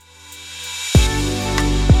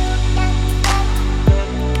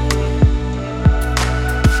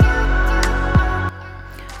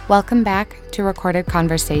Welcome back to Recorded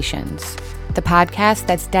Conversations, the podcast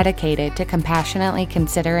that's dedicated to compassionately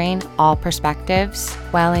considering all perspectives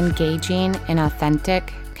while engaging in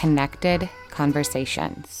authentic, connected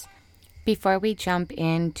conversations. Before we jump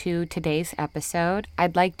into today's episode,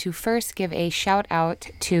 I'd like to first give a shout out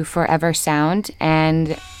to Forever Sound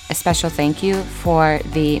and a special thank you for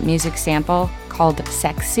the music sample called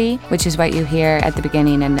Sexy, which is what you hear at the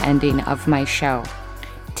beginning and ending of my show.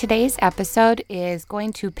 Today's episode is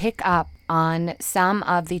going to pick up on some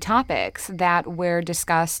of the topics that were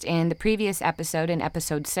discussed in the previous episode, in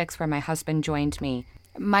episode 6, where my husband joined me.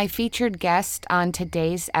 My featured guest on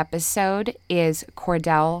today's episode is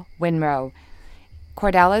Cordell Winrow.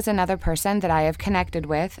 Cordell is another person that I have connected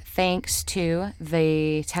with thanks to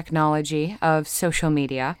the technology of social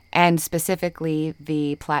media and specifically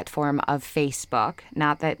the platform of Facebook.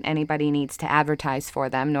 Not that anybody needs to advertise for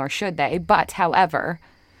them, nor should they, but however,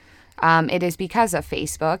 it is because of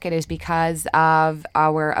Facebook. It is because of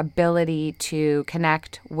our ability to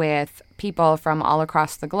connect with people from all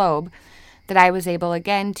across the globe that I was able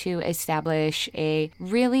again to establish a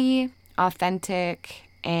really authentic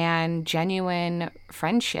and genuine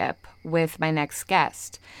friendship with my next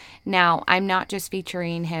guest. Now, I'm not just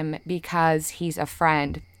featuring him because he's a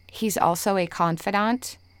friend. He's also a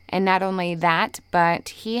confidant. And not only that, but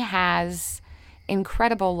he has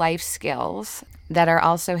incredible life skills that are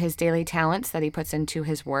also his daily talents that he puts into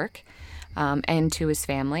his work and to his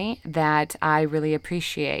family that I really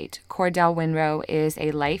appreciate. Cordell Winrow is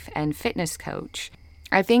a life and fitness coach.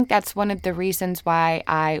 I think that's one of the reasons why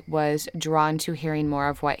I was drawn to hearing more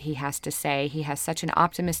of what he has to say. He has such an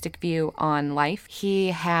optimistic view on life. He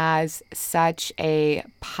has such a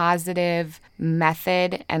positive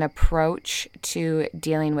method and approach to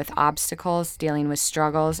dealing with obstacles, dealing with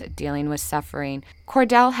struggles, dealing with suffering.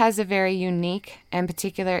 Cordell has a very unique and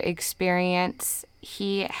particular experience.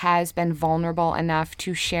 He has been vulnerable enough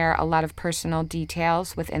to share a lot of personal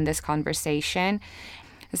details within this conversation.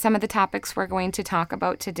 Some of the topics we're going to talk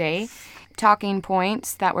about today, talking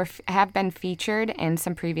points that have been featured in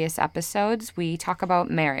some previous episodes. We talk about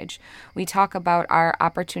marriage. We talk about our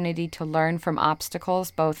opportunity to learn from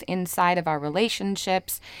obstacles, both inside of our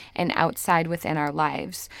relationships and outside within our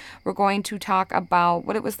lives. We're going to talk about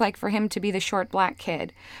what it was like for him to be the short black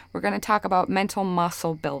kid. We're going to talk about mental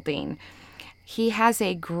muscle building. He has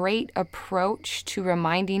a great approach to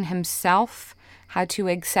reminding himself how to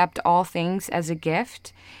accept all things as a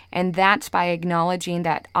gift, and that's by acknowledging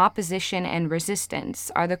that opposition and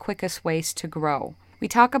resistance are the quickest ways to grow. We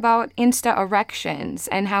talk about insta erections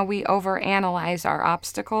and how we overanalyze our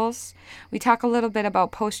obstacles. We talk a little bit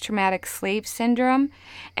about post-traumatic slave syndrome,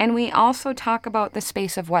 and we also talk about the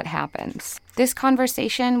space of what happens. This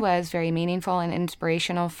conversation was very meaningful and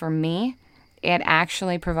inspirational for me. It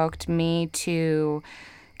actually provoked me to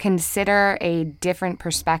consider a different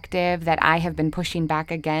perspective that I have been pushing back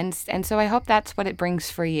against, and so I hope that's what it brings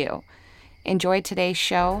for you. Enjoy today's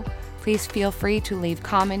show. Please feel free to leave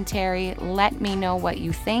commentary. Let me know what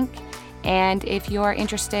you think, and if you're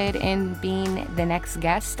interested in being the next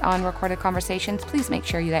guest on Recorded Conversations, please make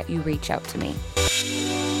sure that you reach out to me.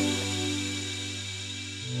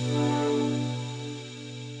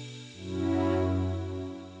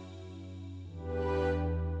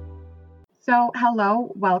 So,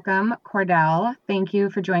 hello, welcome, Cordell. Thank you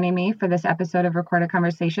for joining me for this episode of Recorded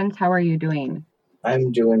Conversations. How are you doing?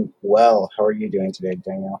 I'm doing well. How are you doing today,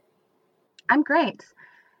 Danielle? I'm great.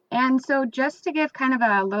 And so just to give kind of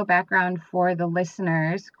a little background for the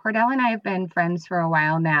listeners, Cordell and I have been friends for a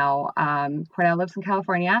while now. Cordell lives in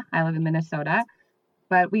California. I live in Minnesota.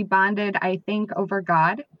 But we bonded, I think, over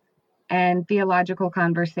God and theological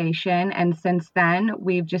conversation. And since then,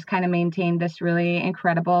 we've just kind of maintained this really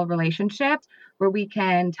incredible relationship where we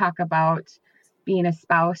can talk about being a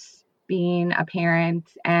spouse, being a parent,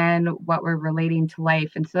 and what we're relating to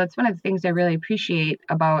life. And so that's one of the things I really appreciate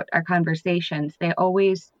about our conversations. They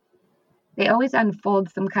always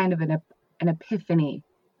unfold some kind of an epiphany.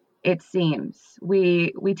 It seems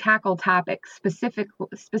we tackle topics,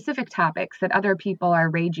 specific topics that other people are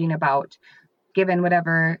raging about, given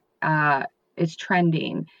whatever is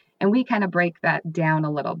trending. And we kind of break that down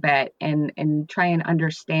a little bit and try and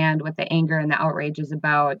understand what the anger and the outrage is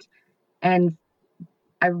about. And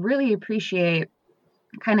I really appreciate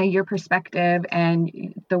kind of your perspective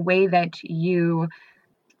and the way that you,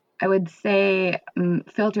 I would say,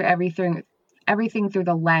 filter everything through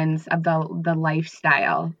the lens of the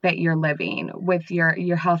lifestyle that you're living with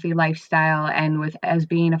your healthy lifestyle and with as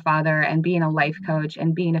being a father and being a life coach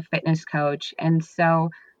and being a fitness coach. And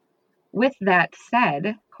so with that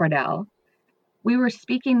said, Cordell, we were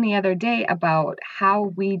speaking the other day about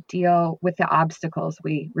how we deal with the obstacles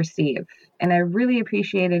we receive. And I really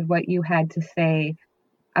appreciated what you had to say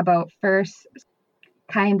about first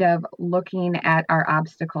kind of looking at our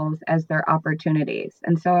obstacles as their opportunities.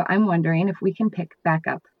 And so I'm wondering if we can pick back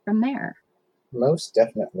up from there. Most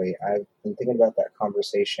definitely. I've been thinking about that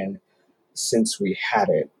conversation since we had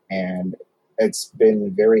it, and it's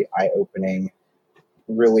been very eye-opening,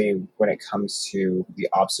 really, when it comes to the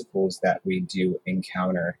obstacles that we do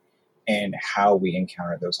encounter and how we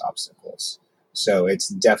encounter those obstacles. So it's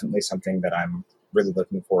definitely something that I'm really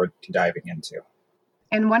looking forward to diving into.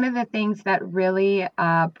 And one of the things that really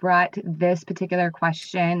brought this particular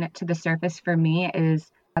question to the surface for me is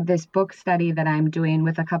this book study that I'm doing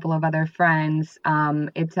with a couple of other friends.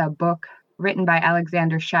 It's a book written by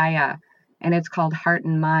Alexander Shaya, and it's called Heart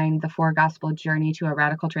and Mind: The Four Gospel Journey to a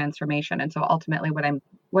Radical Transformation. And so ultimately what I'm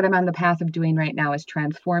on the path of doing right now is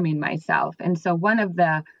transforming myself. And so one of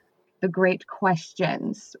the great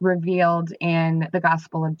questions revealed in the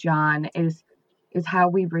Gospel of John is how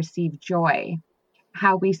we receive joy,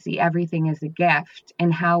 how we see everything as a gift,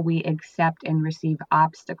 and how we accept and receive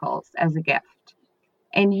obstacles as a gift.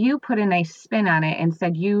 And you put a nice spin on it and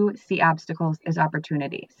said you see obstacles as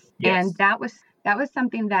opportunities. Yes. And that was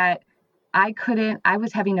something that I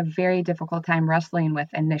was having a very difficult time wrestling with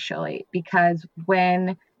initially, because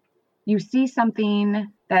when you see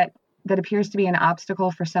something that appears to be an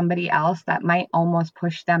obstacle for somebody else that might almost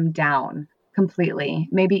push them down completely,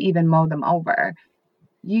 maybe even mow them over,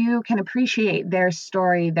 you can appreciate their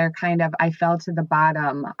story, their kind of, I fell to the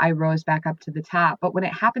bottom, I rose back up to the top. But when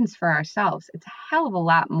it happens for ourselves, it's a hell of a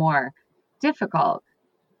lot more difficult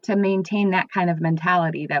to maintain that kind of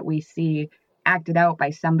mentality that we see acted out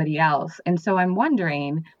by somebody else. And so I'm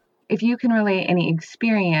wondering if you can relate any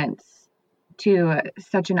experience to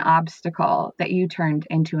such an obstacle that you turned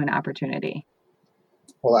into an opportunity.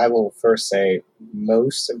 Well, I will first say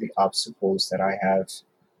most of the obstacles that I have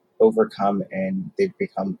overcome and they've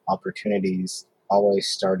become opportunities always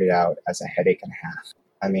started out as a headache and a half.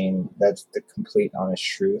 I mean, that's the complete honest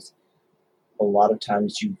truth. A lot of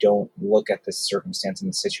times you don't look at the circumstance and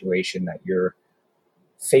the situation that you're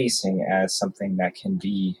facing as something that can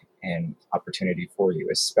be an opportunity for you,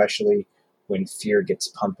 especially when fear gets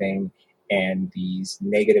pumping and these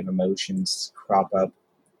negative emotions crop up.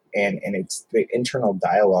 And it's the internal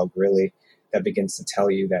dialogue really that begins to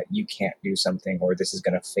tell you that you can't do something, or this is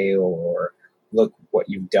going to fail, or look what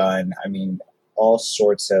you've done. I mean, all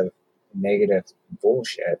sorts of negative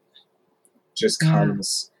bullshit just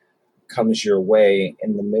comes your way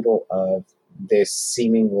in the middle of this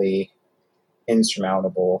seemingly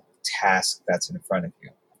insurmountable task that's in front of you.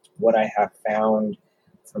 What I have found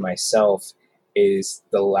for myself is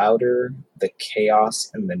the louder the chaos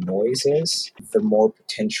and the noise is, the more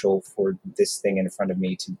potential for this thing in front of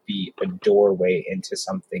me to be a doorway into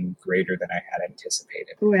something greater than I had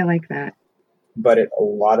anticipated. Oh, I like that. But it a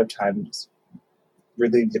lot of times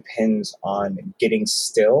really depends on getting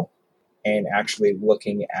still and actually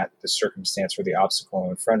looking at the circumstance or the obstacle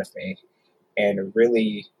in front of me and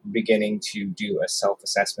really beginning to do a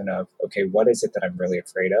self-assessment of, okay, what is it that I'm really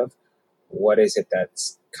afraid of? What is it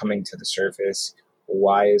that's coming to the surface?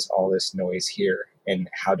 Why is all this noise here? And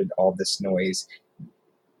how did all this noise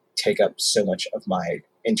take up so much of my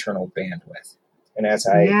internal bandwidth? And as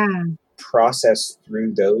I process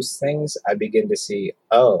through those things, I begin to see,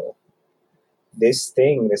 oh, this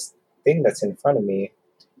thing that's in front of me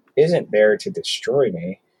isn't there to destroy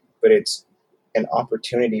me, but it's an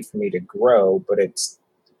opportunity for me to grow, but it's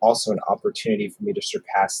also an opportunity for me to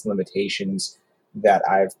surpass limitations that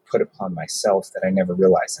I've put upon myself that I never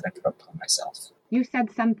realized that I put upon myself. You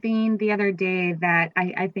said something the other day that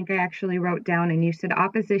I think I actually wrote down, and you said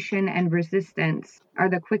opposition and resistance are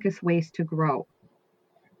the quickest ways to grow.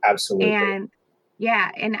 Absolutely. And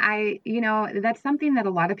that's something that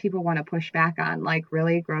a lot of people want to push back on. Like,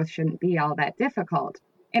 really, growth shouldn't be all that difficult.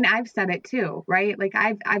 And I've said it too, right? Like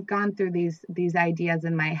I've gone through these ideas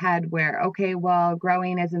in my head where, okay, well,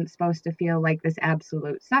 growing isn't supposed to feel like this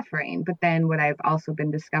absolute suffering. But then what I've also been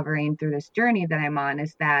discovering through this journey that I'm on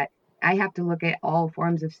is that I have to look at all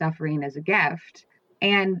forms of suffering as a gift.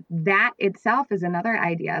 And that itself is another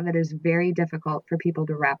idea that is very difficult for people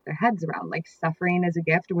to wrap their heads around. Like, suffering as a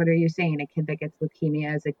gift. What are you saying? A kid that gets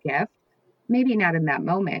leukemia as a gift? Maybe not in that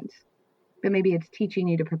moment, but maybe it's teaching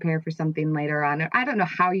you to prepare for something later on. I don't know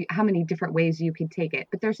how many different ways you could take it,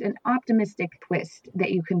 but there's an optimistic twist that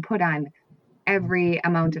you can put on every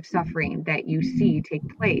amount of suffering that you see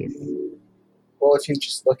take place. Well, if you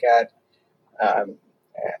just look at,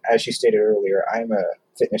 as you stated earlier, I'm a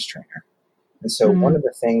fitness trainer. And so one of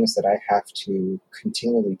the things that I have to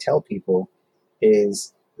continually tell people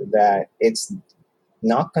is that it's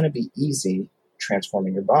not going to be easy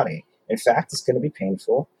transforming your body. In fact, it's going to be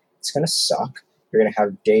painful. It's going to suck. You're going to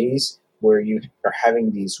have days where you are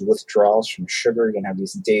having these withdrawals from sugar. You're going to have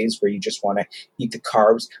these days where you just want to eat the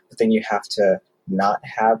carbs, but then you have to not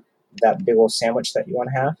have that big old sandwich that you want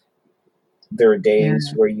to have. There are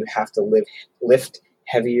days where you have to lift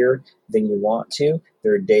heavier than you want to.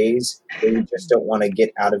 There are days where you just don't want to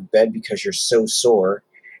get out of bed because you're so sore.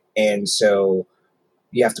 And so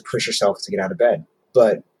you have to push yourself to get out of bed.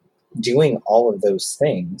 But doing all of those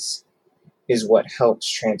things is what helps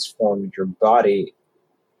transform your body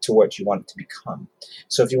to what you want it to become.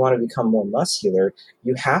 So if you want to become more muscular,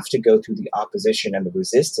 you have to go through the opposition and the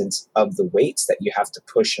resistance of the weights that you have to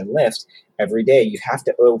push and lift every day. You have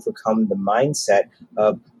to overcome the mindset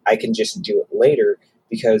of, I can just do it later,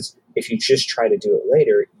 because if you just try to do it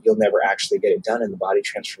later, you'll never actually get it done, and the body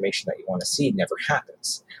transformation that you want to see never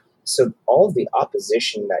happens. So all of the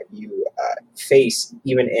opposition that you face,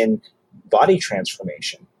 even in body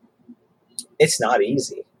transformation, it's not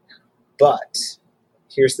easy. But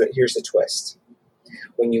here's the twist.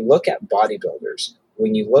 When you look at bodybuilders,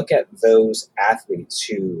 when you look at those athletes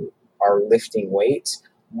who are lifting weights,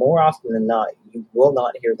 more often than not, you will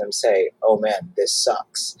not hear them say, oh man, this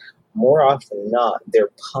sucks. More often than not,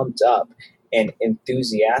 they're pumped up and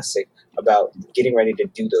enthusiastic about getting ready to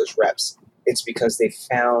do those reps. It's because they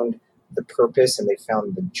found the purpose and they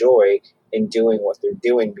found the joy in doing what they're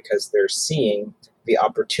doing, because they're seeing the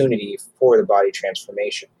opportunity for the body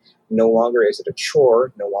transformation. No longer is it a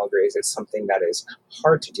chore. No longer is it something that is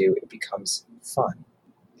hard to do. It becomes fun.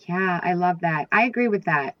 Yeah, I love that. I agree with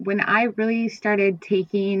that. When I really started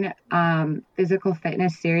taking physical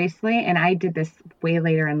fitness seriously, and I did this way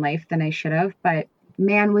later in life than I should have, but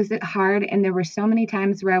man, was it hard. And there were so many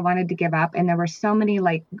times where I wanted to give up, and there were so many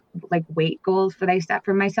like weight goals that I set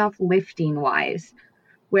for myself, lifting wise,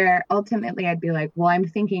 where ultimately I'd be like, well, I'm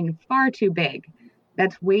thinking far too big.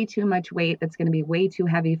 That's way too much weight. That's going to be way too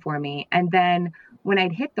heavy for me. And then when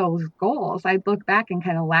I'd hit those goals, I'd look back and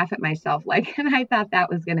kind of laugh at myself, like, and I thought that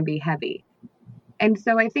was going to be heavy. And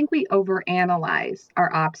so I think we overanalyze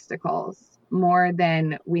our obstacles more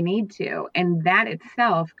than we need to. And that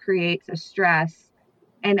itself creates a stress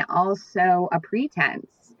and also a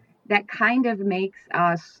pretense that kind of makes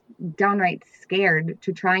us downright scared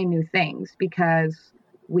to try new things, because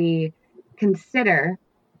we consider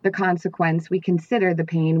the consequence, we consider the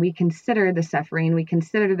pain, we consider the suffering, we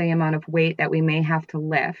consider the amount of weight that we may have to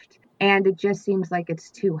lift, and it just seems like it's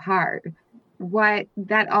too hard. What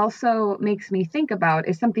that also makes me think about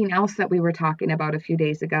is something else that we were talking about a few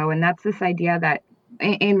days ago, and that's this idea that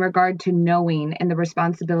in regard to knowing and the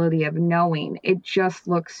responsibility of knowing, it just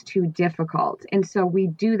looks too difficult. And so we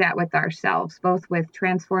do that with ourselves, both with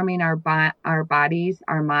transforming our bodies,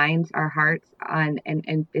 our minds, our hearts,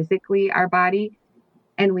 and physically our body.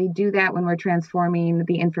 And we do that when we're transforming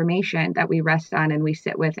the information that we rest on and we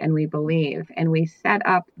sit with and we believe. And we set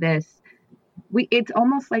up it's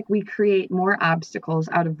almost like we create more obstacles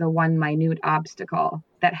out of the one minute obstacle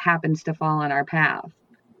that happens to fall on our path.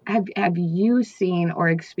 Have you seen or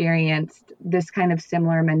experienced this kind of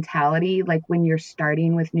similar mentality, like when you're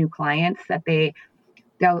starting with new clients, that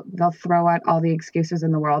they'll throw out all the excuses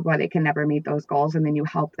in the world why they can never meet those goals, and then you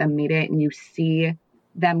help them meet it, and you see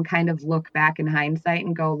them kind of look back in hindsight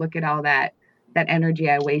and go, look at all that energy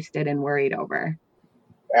I wasted and worried over?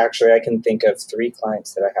 Actually, I can think of 3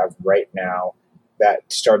 clients that I have right now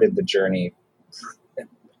that started the journey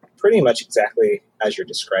pretty much exactly as you're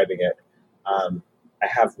describing it. I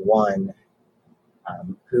have one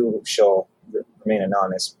who she'll remain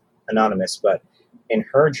anonymous, but in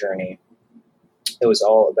her journey, it was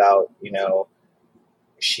all about,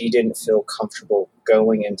 she didn't feel comfortable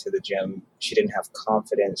going into the gym. She didn't have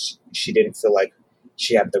confidence. She didn't feel like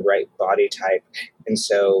she had the right body type. And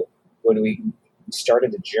so when we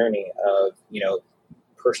started the journey of,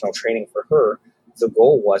 personal training for her, the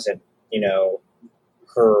goal wasn't,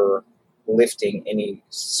 her lifting any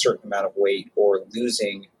certain amount of weight or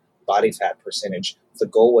losing body fat percentage. The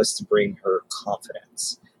goal was to bring her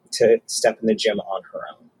confidence to step in the gym on her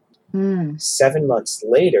own. 7 months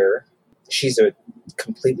later, she's a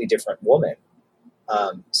completely different woman.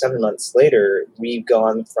 7 months later, we've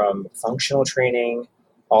gone from functional training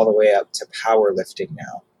all the way up to powerlifting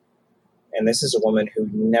now. And this is a woman who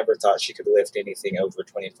never thought she could lift anything over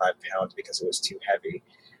 25 pounds because it was too heavy.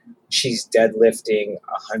 She's deadlifting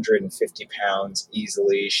 150 pounds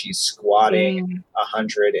easily. She's squatting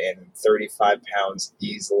 135 pounds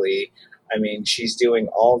easily. I mean, she's doing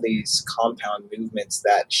all these compound movements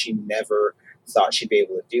that she never thought she'd be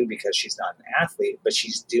able to do because she's not an athlete, but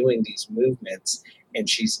she's doing these movements and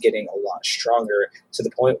she's getting a lot stronger to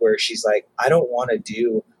the point where she's like, I don't want to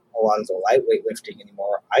do a lot of the lightweight lifting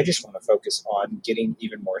anymore. I just want to focus on getting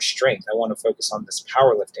even more strength. I want to focus on this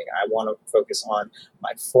powerlifting. I want to focus on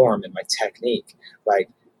my form and my technique. Like,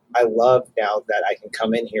 I love now that I can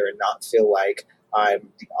come in here and not feel like I'm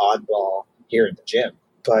the oddball here in the gym.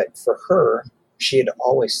 But for her, she had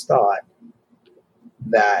always thought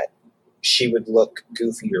that she would look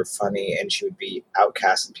goofy or funny and she would be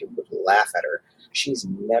outcast and people would laugh at her. She's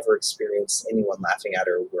never experienced anyone laughing at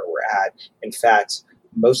her where we're at. In fact,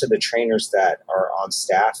 most of the trainers that are on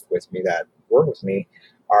staff with me that work with me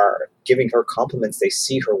are giving her compliments. They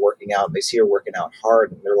see her working out, they see her working out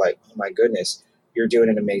hard, and they're like, oh my goodness, you're doing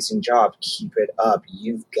an amazing job. Keep it up.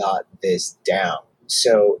 You've got this down.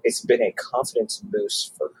 So it's been a confidence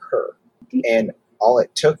boost for her. And all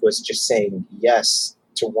it took was just saying yes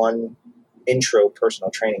to one intro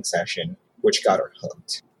personal training session, which got her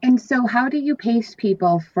hooked. And so how do you pace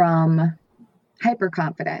people from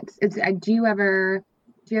hyperconfidence? Do you ever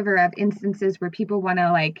have instances where people want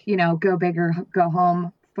to go big or go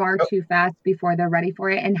home far too fast before they're ready for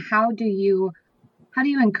it? And how do you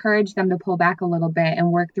encourage them to pull back a little bit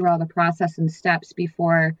and work through all the process and steps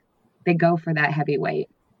before they go for that heavy weight?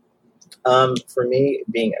 For me,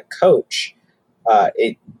 being a coach,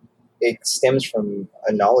 it stems from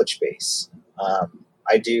a knowledge base.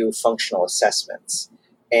 I do functional assessments,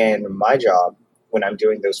 and my job when I'm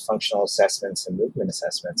doing those functional assessments and movement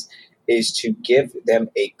assessments is to give them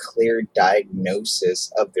a clear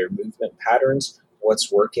diagnosis of their movement patterns,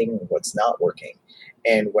 what's working, what's not working.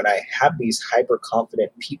 And when I have these hyper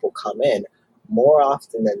confident people come in, more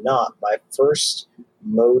often than not, my first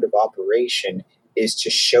mode of operation is to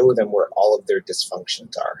show them where all of their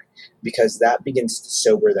dysfunctions are, because that begins to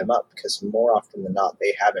sober them up, because more often than not,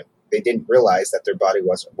 they didn't realize that their body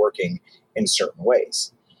wasn't working in certain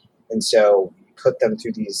ways. And so you put them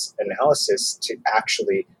through these analysis to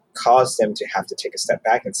actually cause them to have to take a step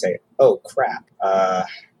back and say, oh crap,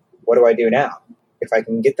 what do I do now? If I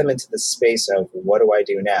can get them into the space of what do I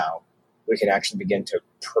do now, we can actually begin to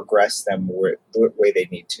progress them the way they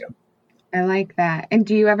need to. I like that. And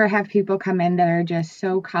do you ever have people come in that are just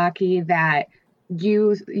so cocky that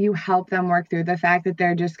you help them work through the fact that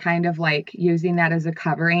they're just kind of like using that as a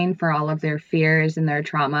covering for all of their fears and their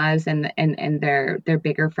traumas and their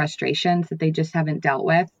bigger frustrations that they just haven't dealt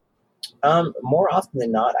with? More often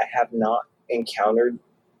than not, I have not encountered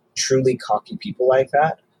truly cocky people like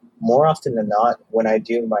that. More often than not, when I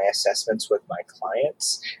do my assessments with my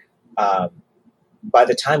clients, by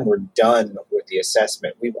the time we're done with the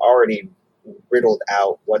assessment, we've already riddled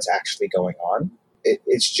out what's actually going on.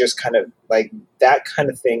 It's just kind of like that kind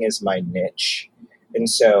of thing is my niche. And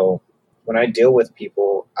so when I deal with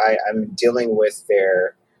people, I'm dealing with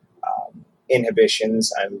their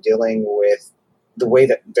inhibitions. I'm dealing with the way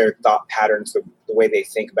that their thought patterns, the way they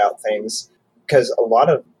think about things, because a lot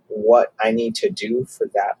of what I need to do for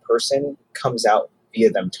that person comes out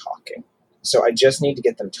via them talking. So I just need to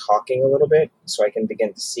get them talking a little bit so I can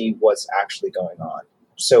begin to see what's actually going on.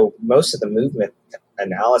 So most of the movement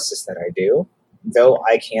analysis that I do, though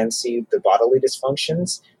I can see the bodily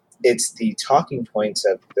dysfunctions, it's the talking points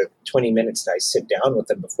of the 20 minutes that I sit down with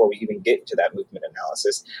them before we even get into that movement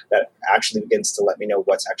analysis that actually begins to let me know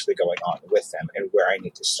what's actually going on with them and where I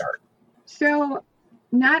need to start. So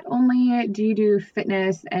not only do you do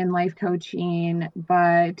fitness and life coaching,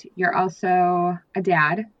 but you're also a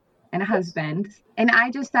dad and a husband. And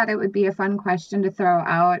I just thought it would be a fun question to throw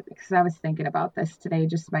out because I was thinking about this today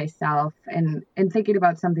just myself and thinking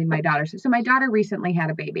about something my daughter said. So my daughter recently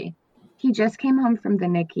had a baby. He just came home from the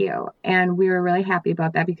NICU, and we were really happy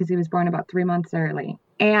about that because he was born about 3 months early.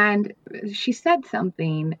 And she said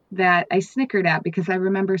something that I snickered at because I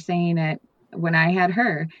remember saying it when I had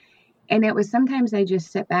her. And it was sometimes I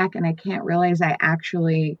just sit back and I can't realize I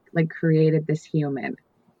actually created this human.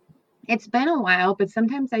 It's been a while, but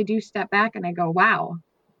sometimes I do step back and I go, wow,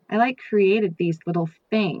 I created these little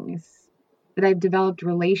things that I've developed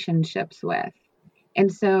relationships with.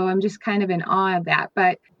 And so I'm just kind of in awe of that.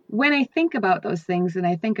 But when I think about those things and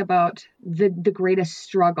I think about the greatest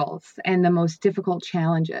struggles and the most difficult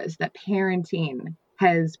challenges that parenting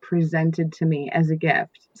has presented to me as a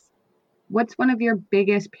gift, what's one of your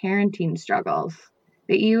biggest parenting struggles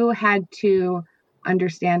that you had to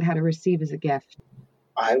understand how to receive as a gift?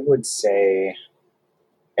 I would say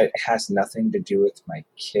it has nothing to do with my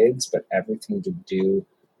kids, but everything to do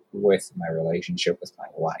with my relationship with my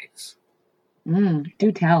wife.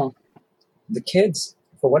 Do tell. The kids,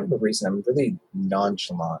 for whatever reason, I'm really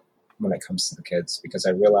nonchalant when it comes to the kids because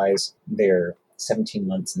I realize they're 17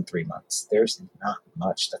 months and 3 months. There's not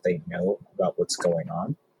much that they know about what's going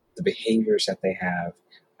on. the behaviors that they have,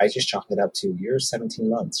 I just chalk it up to, you're 17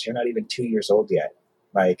 months. You're not even 2 years old yet.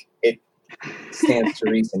 Like, it stands to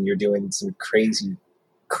reason you're doing some crazy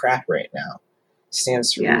crap right now.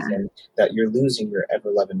 Stands to reason that you're losing your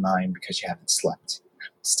ever-loving mind because you haven't slept.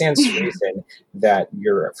 Stands to reason that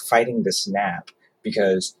you're fighting this nap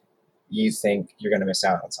because you think you're going to miss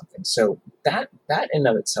out on something. So that in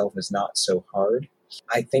of itself is not so hard.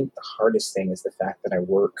 I think the hardest thing is the fact that I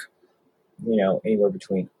work, anywhere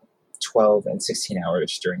between 12 and 16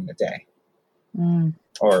 hours during the day.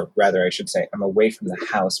 Or rather, I should say, I'm away from the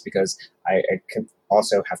house because I can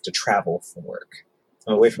also have to travel for work.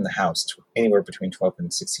 I'm away from the house anywhere between 12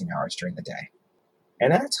 and 16 hours during the day.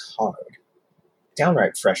 And that's hard.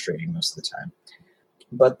 Downright frustrating most of the time.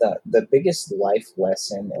 But the biggest life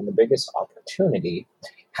lesson and the biggest opportunity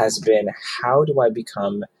has been, how do I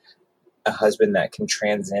become a husband that can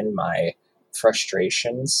transcend my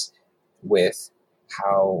frustrations with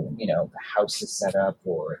how, the house is set up,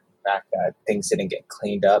 or the fact that things didn't get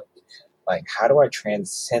cleaned up. Like, how do I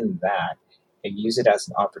transcend that and use it as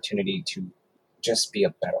an opportunity to just be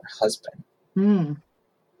a better husband?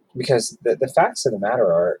 Because the facts of the matter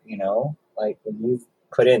are, like, when you've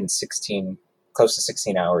put in close to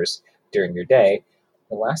 16 hours during your day,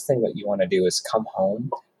 the last thing that you want to do is come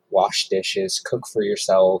home, wash dishes, cook for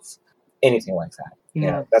yourself, anything like that.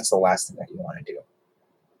 Yeah. That's the last thing that you want to do.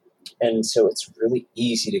 And so it's really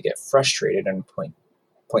easy to get frustrated and point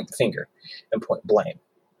the finger and point blame.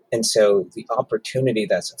 And so the opportunity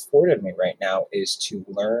that's afforded me right now is to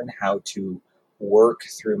learn how to work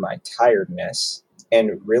through my tiredness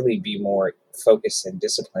and really be more focused and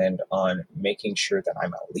disciplined on making sure that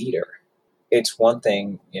I'm a leader. It's one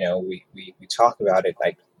thing, we talk about it,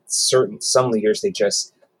 like some leaders,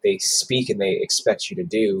 they speak and they expect you to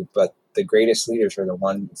do, but the greatest leaders are the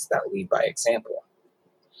ones that lead by example.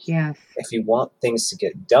 Yes. If you want things to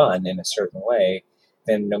get done in a certain way,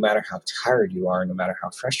 then no matter how tired you are, no matter how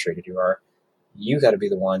frustrated you are, you got to be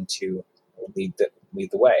the one to lead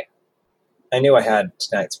the way. I knew I had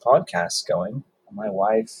tonight's podcast going. My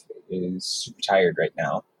wife is super tired right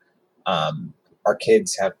now. Our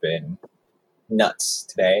kids have been nuts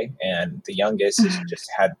today, and the youngest has just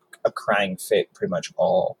had a crying fit pretty much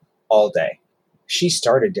all day. She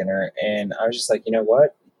started dinner, and I was just like, you know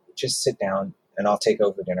what? Just sit down, and I'll take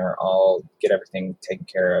over dinner. I'll get everything taken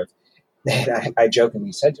care of. And I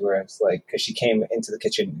jokingly said to her, I was like, because she came into the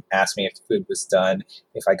kitchen, asked me if the food was done,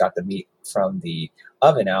 if I got the meat from the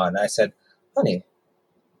oven out, and I said, honey,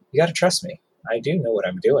 you got to trust me. I do know what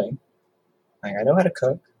I'm doing. Like, I know how to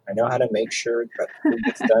cook. I know how to make sure that the food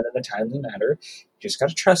gets done in a timely manner. You just got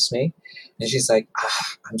to trust me. And she's like,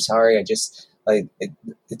 I'm sorry. I just, like,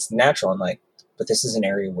 it's natural. I'm like, but this is an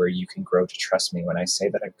area where you can grow to trust me. When I say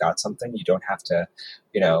that I've got something, you don't have to,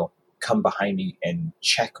 come behind me and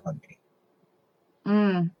check on me.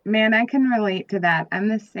 Man, I can relate to that. I'm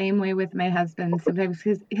the same way with my husband sometimes,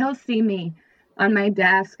 because he'll see me on my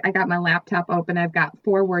desk. I got my laptop open. I've got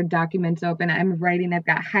 4 Word documents open. I'm writing. I've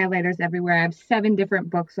got highlighters everywhere. I have 7 different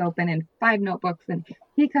books open and 5 notebooks. And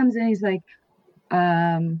he comes in, he's like,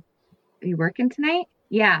 are you working tonight?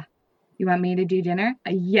 Yeah. You want me to do dinner?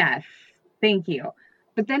 Yes. Thank you.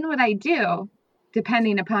 But then what I do,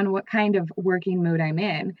 depending upon what kind of working mood I'm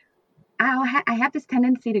in, I have this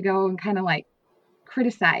tendency to go and kind of like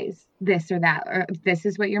criticize this or that, or this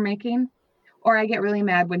is what you're making. Or I get really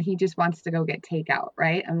mad when he just wants to go get takeout,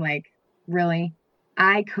 right? I'm like, really?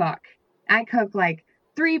 I cook like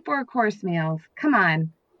 3-4 course meals. Come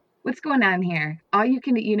on. What's going on here? All you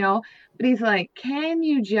can, but he's like, can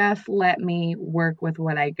you just let me work with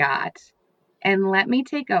what I got and let me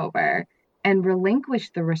take over and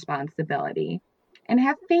relinquish the responsibility and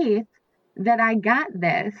have faith that I got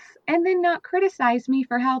this, and then not criticize me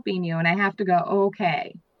for helping you. And I have to go,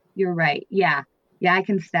 okay, you're right. Yeah, I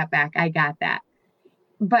can step back. I got that.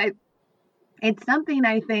 But it's something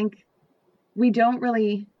I think we don't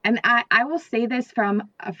really, and I will say this from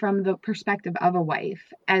the perspective of a wife,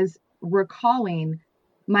 as recalling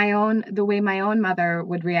the way my own mother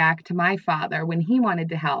would react to my father when he wanted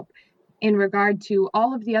to help, in regard to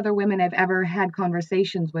all of the other women I've ever had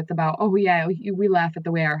conversations with about, oh yeah, we laugh at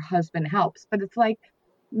the way our husband helps. But it's like,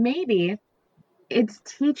 maybe it's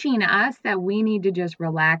teaching us that we need to just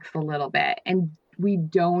relax a little bit and we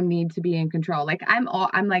don't need to be in control. Like I'm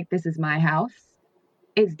like, this is my house.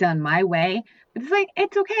 It's done my way. But it's like,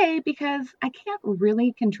 it's okay because I can't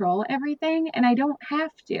really control everything and I don't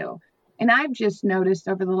have to. And I've just noticed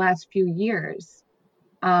over the last few years,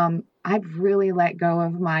 I've really let go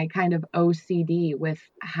of my kind of OCD with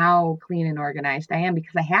how clean and organized I am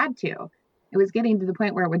because I had to. It was getting to the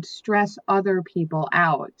point where it would stress other people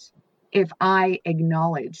out if I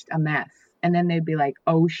acknowledged a mess, and then they'd be like,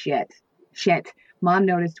 oh shit, mom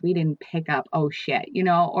noticed we didn't pick up, oh shit,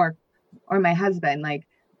 or my husband, like,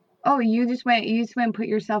 oh, you just went and put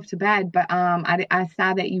yourself to bed, but I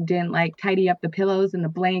saw that you didn't like tidy up the pillows and the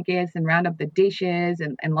blankets and round up the dishes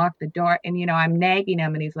and lock the door. And I'm nagging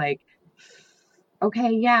him, and he's like,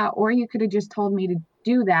 okay, yeah, or you could have just told me to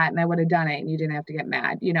do that and I would have done it and you didn't have to get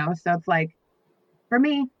mad. So it's like, for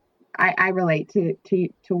me, I relate to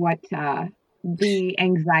what the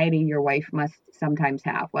anxiety your wife must sometimes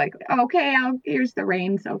have. Like, okay, here's the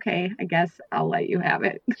reins. Okay, I guess I'll let you have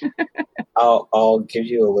it. I'll give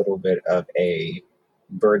you a little bit of a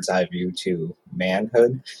bird's eye view to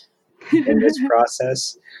manhood in this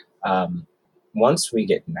process. Once we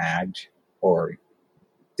get nagged, or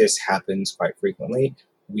this happens quite frequently,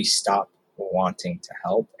 we stop wanting to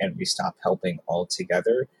help and we stop helping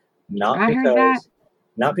altogether.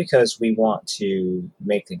 Not because we want to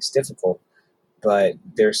make things difficult, but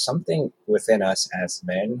there's something within us as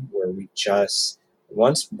men where we just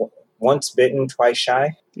once bitten, twice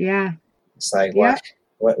shy. Yeah. It's like,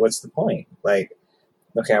 what's the point? Like,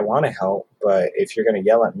 okay, I want to help, but if you're going to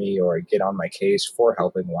yell at me or get on my case for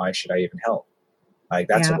helping, why should I even help? Like,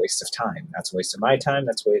 that's a waste of time. That's a waste of my time.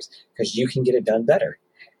 That's a waste, because you can get it done better.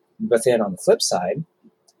 But then on the flip side,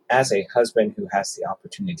 as a husband who has the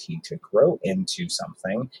opportunity to grow into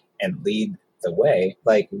something and lead the way,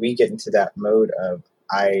 like, we get into that mode of,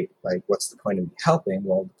 what's the point of me helping?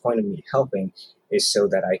 Well, the point of me helping is so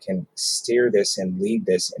that I can steer this and lead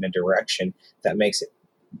this in a direction that makes it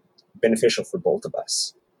beneficial for both of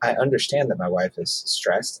us. I understand that my wife is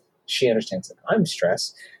stressed. She understands that I'm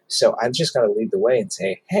stressed. So I've just got to lead the way and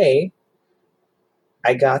say, hey,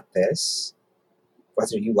 I got this.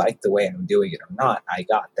 Whether you like the way I'm doing it or not, I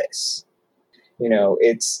got this.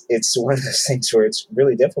 It's one of those things where it's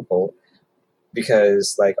really difficult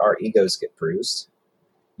because, like, our egos get bruised.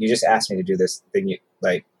 You just asked me to do this thing,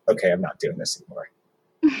 okay, I'm not doing this anymore.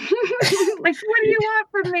 Like, what do you want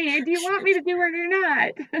from me? Do you want me to do it or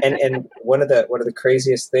not? and one of the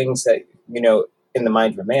craziest things that, in the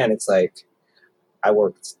mind of a man, it's like, I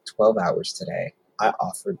worked 12 hours today. I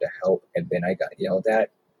offered to help, and then I got yelled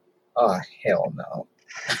at. Oh, hell no.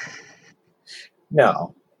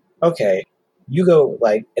 No. Okay. You go,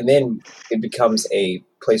 and then it becomes a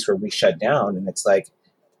place where we shut down, and it's like,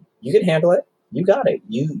 you can handle it. You got it.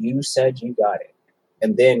 You said you got it.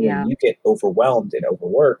 And then when you get overwhelmed and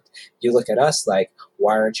overworked, you look at us like,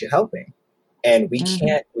 why aren't you helping? And we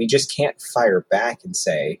just can't fire back and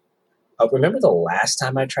say, oh, remember the last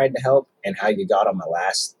time I tried to help and how you got on my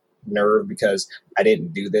last nerve because I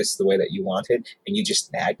didn't do this the way that you wanted and you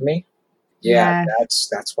just nagged me? Yeah,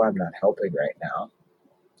 that's why I'm not helping right now.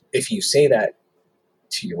 If you say that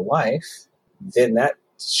to your wife, then that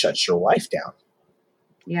shuts your wife down.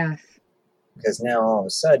 Yes. Because now all of a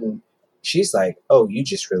sudden, she's like, oh, you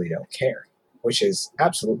just really don't care, which is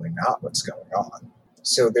absolutely not what's going on.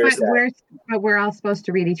 So there's but we're all supposed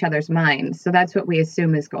to read each other's minds. So that's what we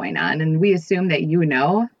assume is going on. And we assume that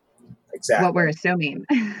exactly what we're assuming.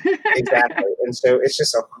 Exactly. And so it's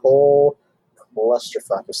just a whole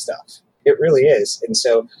clusterfuck of stuff. It really is. And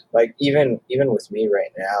so, like, even with me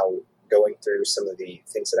right now, going through some of the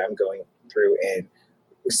things that I'm going through and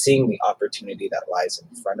seeing the opportunity that lies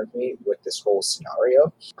in front of me with this whole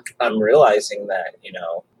scenario, I'm realizing that,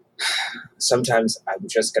 sometimes I'm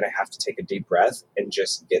just going to have to take a deep breath and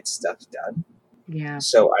just get stuff done. Yeah.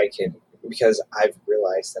 So I can, because I've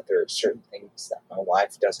realized that there are certain things that my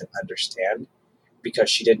wife doesn't understand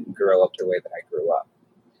because she didn't grow up the way that I grew up.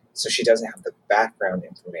 So she doesn't have the background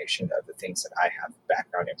information of the things that I have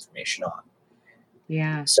background information on.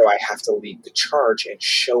 Yeah. So I have to lead the charge and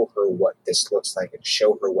show her what this looks like and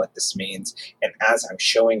show her what this means. And as I'm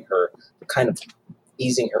showing her, kind of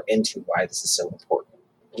easing her into why this is so important.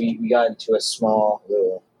 We got into a small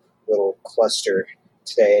little cluster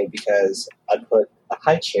today because I put a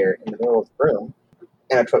high chair in the middle of the room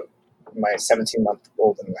and I put my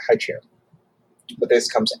 17-month-old in the high chair. But this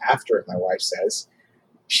comes after, my wife says,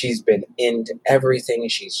 she's been into everything.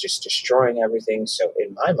 She's just destroying everything. So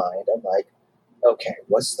in my mind, I'm like, okay,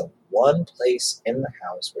 what's the one place in the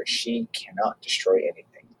house where she cannot destroy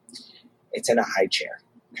anything? It's in a high chair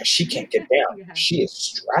because she can't get down. Yeah. She is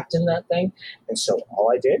strapped in that thing. And so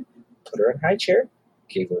all I did, put her in a high chair,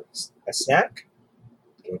 gave her a snack,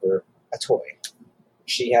 gave her a toy.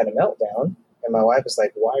 She had a meltdown. And my wife was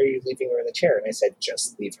like, why are you leaving her in the chair? And I said,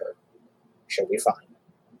 just leave her. She'll be fine.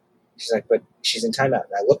 She's like, but she's in timeout.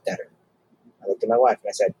 And I looked at her. I looked at my wife and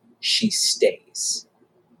I said, she stays.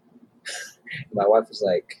 And my wife was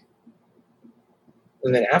like,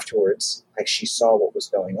 and then afterwards, like, she saw what was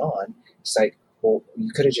going on. She's like, well,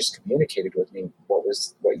 you could have just communicated with me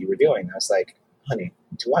what you were doing. I was like, honey,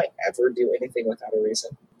 do I ever do anything without a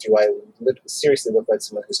reason? Do I seriously look like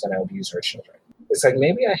someone who's going to abuse our children? It's like,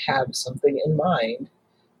 maybe I have something in mind,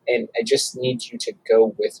 and I just need you to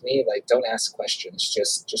go with me. Like, don't ask questions.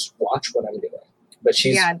 Just watch what I'm doing. But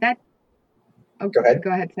she's... Yeah, that... Oh, go ahead. Go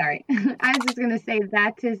ahead, sorry. I was just going to say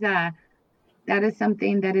that is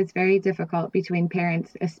something that is very difficult between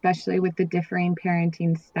parents, especially with the differing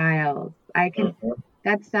parenting styles.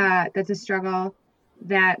 That's a struggle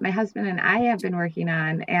that my husband and I have been working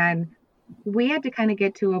on, and we had to kind of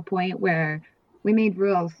get to a point where we made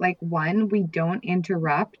rules. Like, one, we don't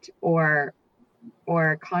interrupt or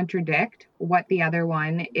contradict what the other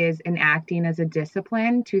one is enacting as a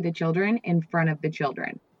discipline to the children in front of the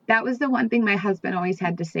children. That was the one thing my husband always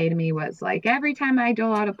had to say to me, was like, every time I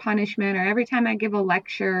dole out a punishment or every time I give a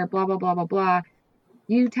lecture, blah, blah, blah, blah, blah,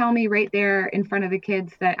 you tell me right there in front of the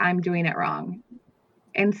kids that I'm doing it wrong.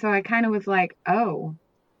 And so I kind of was like, oh,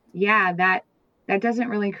 yeah, that doesn't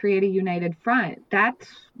really create a united front. That's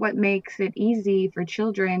what makes it easy for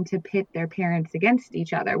children to pit their parents against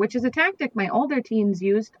each other, which is a tactic my older teens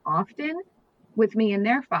used often with me and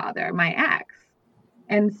their father, my ex.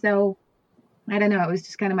 And so, I don't know, it was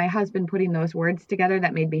just kind of my husband putting those words together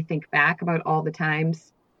that made me think back about all the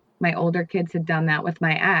times my older kids had done that with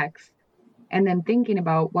my ex, and then thinking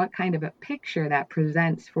about what kind of a picture that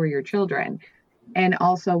presents for your children, and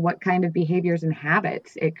also what kind of behaviors and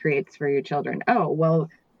habits it creates for your children. Oh, well,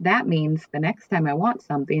 that means the next time I want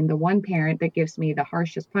something, the one parent that gives me the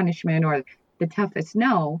harshest punishment or the toughest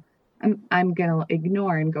no, I'm going to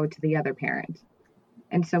ignore and go to the other parent.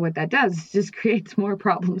 And so what that does is just creates more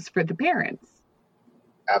problems for the parents.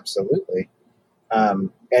 Absolutely.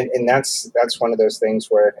 And that's one of those things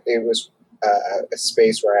where it was a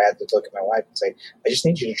space where I had to look at my wife and say, I just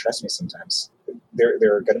need you to trust me sometimes.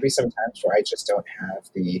 There are going to be some times where I just don't have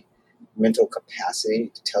the mental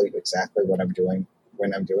capacity to tell you exactly what I'm doing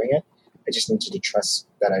when I'm doing it. I just need you to trust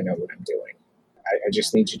that I know what I'm doing. I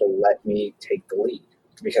just need you to let me take the lead,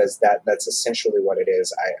 because that's essentially what it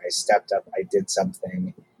is. I stepped up, I did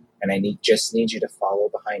something, and I just need you to follow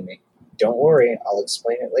behind me. Don't worry, I'll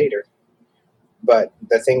explain it later. But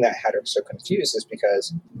the thing that had her so confused is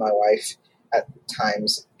because my wife at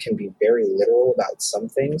times can be very literal about some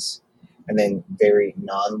things and then very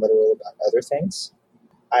non-literal about other things.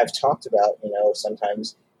 I've talked about,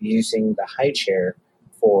 sometimes using the high chair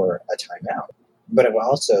for a timeout. But I've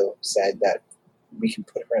also said that we can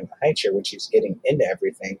put her in the high chair when she's getting into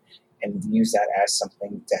everything and use that as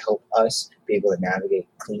something to help us be able to navigate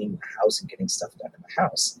cleaning the house and getting stuff done in the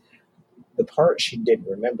house. The part she didn't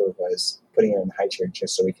remember was putting her in the high chair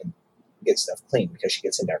just so we can get stuff clean, because she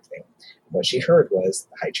gets into everything. What she heard was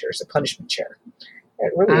the high chair is a punishment chair.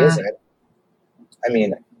 And it really isn't. I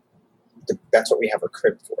mean, that's what we have her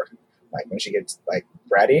crib for. Like, when she gets,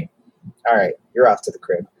 bratty, all right, you're off to the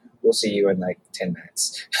crib. We'll see you in, 10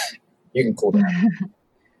 minutes. You can cool down.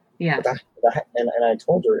 Yeah. And I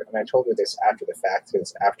told her this after the fact,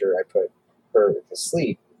 because after I put her to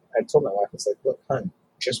sleep, I told my wife, I was like, look, hon,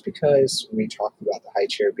 just because we talked about the high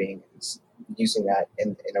chair using that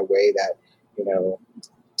in a way that,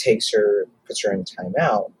 puts her in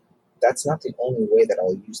timeout, that's not the only way that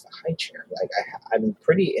I'll use the high chair. I'm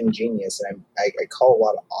pretty ingenious, and I call a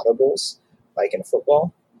lot of audibles, like in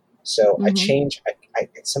football. So I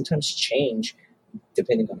sometimes change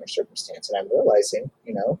depending on our circumstance. And I'm realizing,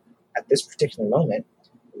 at this particular moment,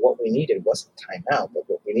 what we needed wasn't a timeout, but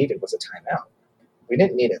what we needed was a timeout. We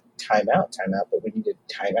didn't need a timeout, but we needed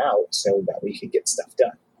timeout so that we could get stuff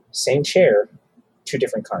done. Same chair, two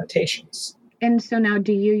different connotations. And so now,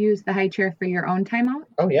 do you use the high chair for your own timeout?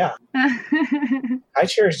 Oh, yeah. High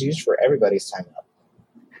chair is used for everybody's timeout.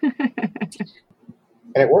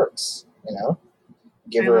 And it works, I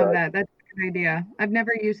love that. That's a good idea. I've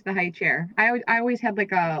never used the high chair. I always had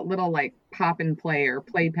a little pop and play or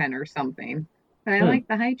playpen or something. But I like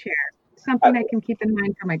the high chair. Something I can keep in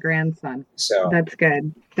mind for my grandson. So that's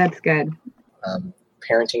good. That's good.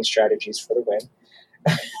 Parenting strategies for the win.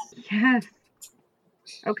 Yes.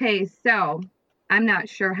 Okay, so I'm not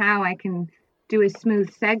sure how I can do a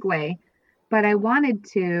smooth segue, but I wanted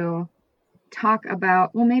to talk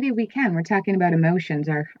about, well, maybe we can. We're talking about emotions.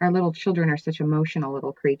 Our little children are such emotional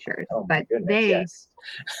little creatures, but they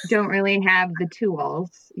don't really have the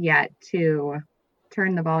tools yet to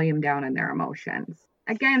turn the volume down on their emotions.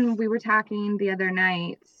 Again, we were talking the other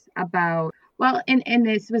night about, and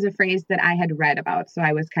this was a phrase that I had read about, so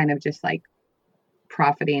I was kind of just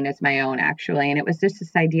profiting as my own, actually. And it was just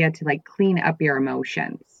this idea to clean up your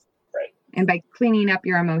emotions. Right. And by cleaning up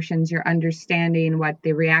your emotions, you're understanding what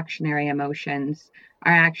the reactionary emotions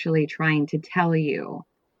are actually trying to tell you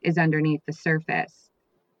is underneath the surface.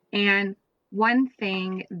 And one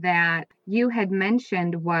thing that you had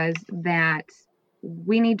mentioned was that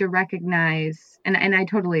we need to recognize, and I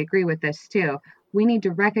totally agree with this too, we need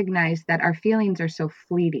to recognize that our feelings are so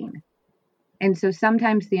fleeting. And so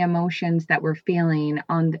sometimes the emotions that we're feeling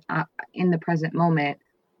in the present moment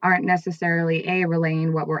aren't necessarily A,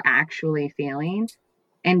 relaying what we're actually feeling,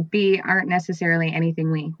 and B, aren't necessarily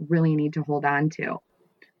anything we really need to hold on to.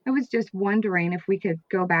 I was just wondering if we could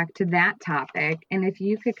go back to that topic, and if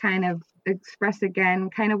you could kind of express again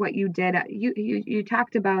kind of what you did. You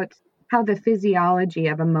talked about how the physiology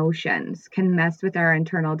of emotions can mess with our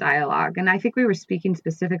internal dialogue. And I think we were speaking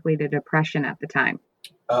specifically to depression at the time.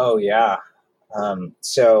 Oh, yeah.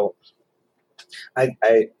 So I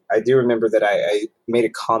do remember that I made a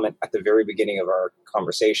comment at the very beginning of our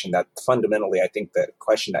conversation that fundamentally I think the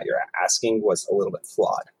question that you're asking was a little bit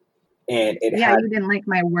flawed. And you didn't like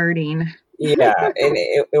my wording. Yeah, and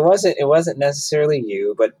it wasn't necessarily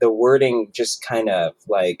you, but the wording just kind of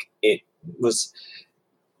like, it was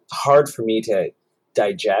hard for me to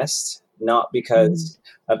digest, not because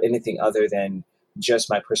of anything other than just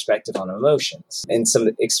my perspective on emotions and some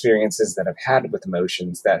experiences that I've had with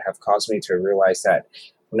emotions that have caused me to realize that,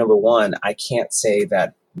 number one, I can't say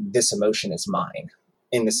that this emotion is mine,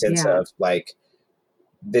 in the sense of like,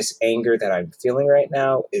 this anger that I'm feeling right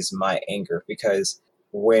now is my anger, because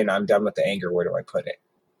when I'm done with the anger, where do I put it?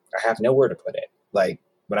 I have nowhere to put it. Like,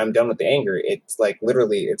 when I'm done with the anger, it's like,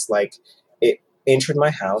 literally, it's like it entered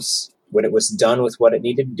my house. When it was done with what it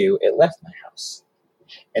needed to do, it left my house,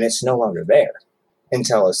 and it's no longer there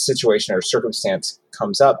until a situation or circumstance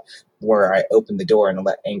comes up where I open the door and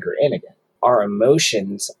let anger in again. Our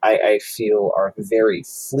emotions, I feel, are very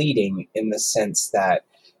fleeting, in the sense that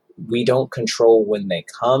we don't control when they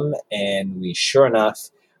come, and we sure enough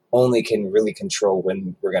only can really control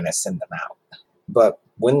when we're going to send them out. But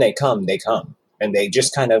when they come, and they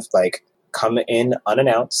just kind of like come in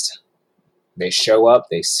unannounced. They show up,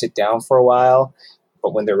 they sit down for a while,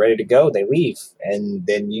 but when they're ready to go, they leave, and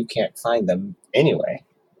then you can't find them anyway.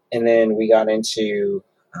 And then we got into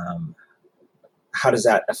how does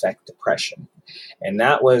that affect depression? And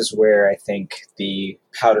that was where I think the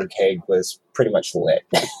powder keg was pretty much lit.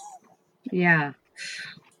 Yeah.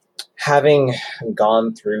 Having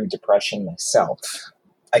gone through depression myself,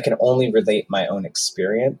 I can only relate my own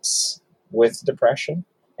experience with depression.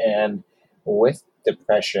 And with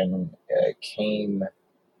depression came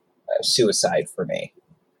suicide for me.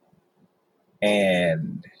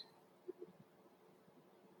 And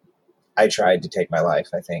I tried to take my life,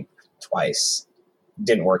 I think, twice.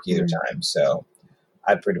 Didn't work either time. So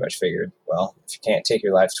I pretty much figured, well, if you can't take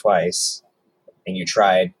your life twice, and you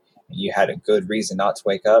tried, and you had a good reason not to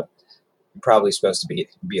wake up, you're probably supposed to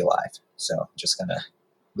be alive. So just gonna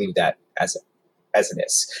leave that as it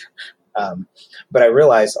is. But I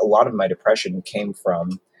realized a lot of my depression came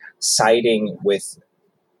from siding with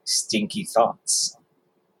stinky thoughts.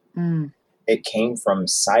 It came from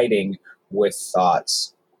siding with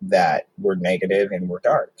thoughts that were negative and were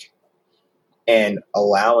dark, and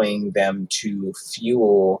allowing them to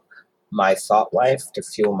fuel my thought life, to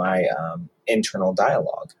fuel my internal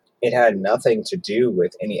dialogue. It had nothing to do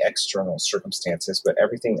with any external circumstances, but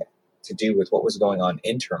everything to do with what was going on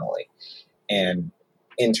internally. And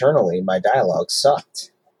internally, my dialogue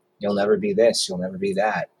sucked. You'll never be this. You'll never be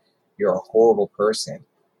that. You're a horrible person.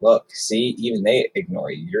 Look, see, even they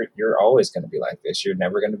ignore you. You're always going to be like this. You're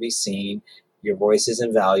never going to be seen. Your voice is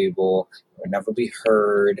invaluable. You'll never be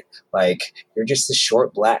heard. Like, you're just a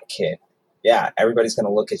short black kid. Yeah, everybody's going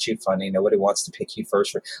to look at you funny. Nobody wants to pick you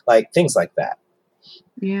first. Like, things like that.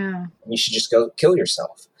 Yeah. You should just go kill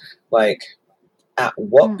yourself. Like, at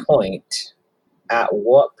what point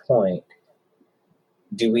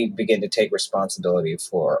do we begin to take responsibility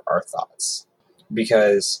for our thoughts?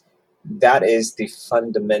 Because that is the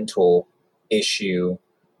fundamental issue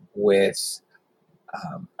with,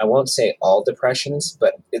 I won't say all depressions,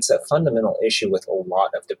 but it's a fundamental issue with a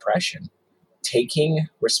lot of depression. Taking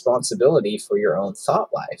responsibility for your own thought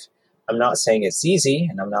life. I'm not saying it's easy,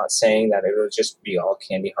 and I'm not saying that it'll just be all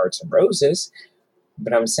candy, hearts, and roses,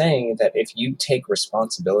 but I'm saying that if you take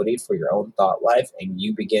responsibility for your own thought life, and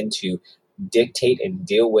you begin to dictate and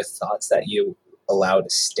deal with thoughts that you allow to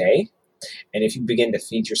stay, and if you begin to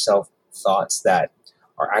feed yourself thoughts that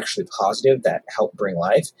are actually positive, that help bring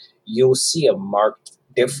life, you'll see a marked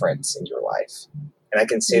difference in your life. And I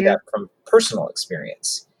can say that from personal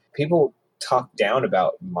experience. People talk down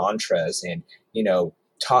about mantras and,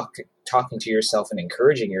 talking to yourself and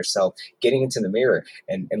encouraging yourself, getting into the mirror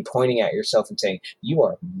and pointing at yourself and saying, you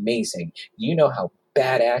are amazing. You know how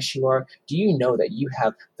badass you are. Do you know that you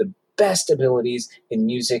have the best abilities in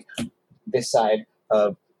music this side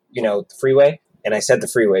of, the freeway? And I said the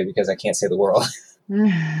freeway because I can't say the world.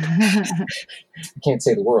 I can't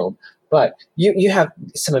say the world. But you have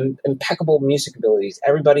some impeccable music abilities.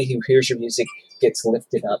 Everybody who hears your music gets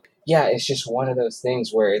lifted up. Yeah, it's just one of those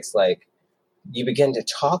things where it's like you begin to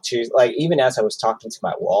talk to, like, even as I was talking to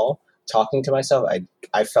my wall, talking to myself,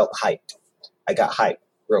 I felt hyped. I got hyped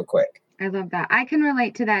real quick. I love that. I can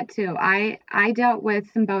relate to that too. I dealt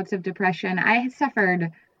with some bouts of depression. I had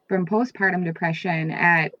suffered from postpartum depression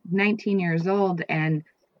at 19 years old, and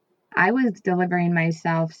I was delivering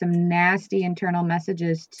myself some nasty internal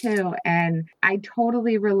messages too. And I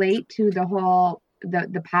totally relate to the whole,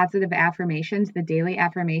 the positive affirmations, the daily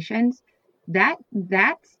affirmations. That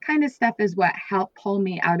kind of stuff is what helped pull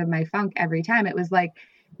me out of my funk every time. It was like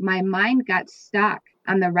my mind got stuck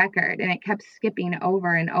on the record and it kept skipping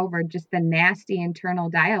over and over, just the nasty internal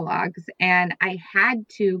dialogues. And I had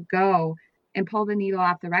to go and pull the needle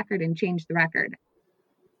off the record and change the record.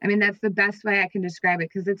 I mean, that's the best way I can describe it,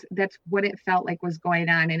 because that's what it felt like was going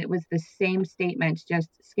on. And it was the same statements, just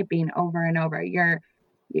skipping over and over.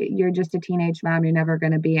 You're just a teenage mom. You're never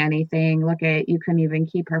going to be anything. Look at, you couldn't even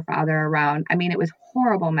keep her father around. I mean, it was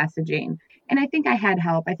horrible messaging. And I think I had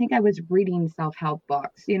help. I think I was reading self-help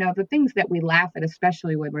books, the things that we laugh at,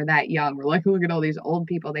 especially when we're that young. We're like, look at all these old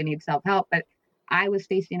people, they need self-help. But I was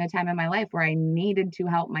facing a time in my life where I needed to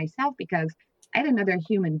help myself because I had another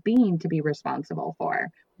human being to be responsible for.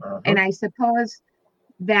 And I suppose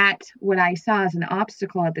that what I saw as an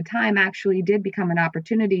obstacle at the time actually did become an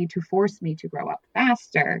opportunity to force me to grow up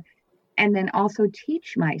faster, and then also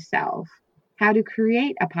teach myself how to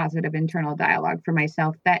create a positive internal dialogue for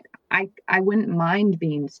myself that I wouldn't mind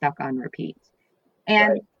being stuck on repeat.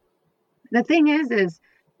 And right. The thing is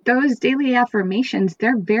those daily affirmations,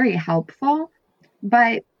 they're very helpful,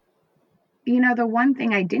 but the one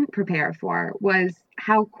thing I didn't prepare for was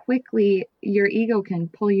how quickly your ego can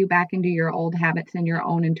pull you back into your old habits and your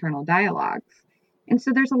own internal dialogues. And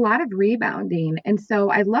so there's a lot of rebounding. And so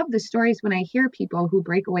I love the stories when I hear people who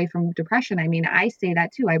break away from depression. I mean, I say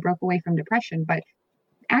that too. I broke away from depression, but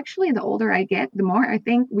actually the older I get, the more I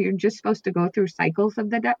think we're just supposed to go through cycles of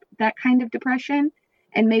that kind of depression,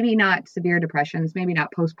 and maybe not severe depressions, maybe not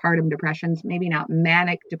postpartum depressions, maybe not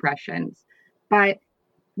manic depressions, but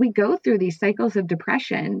we go through these cycles of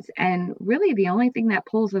depressions, and really the only thing that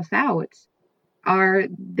pulls us out are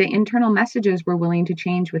the internal messages we're willing to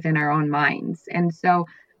change within our own minds. And so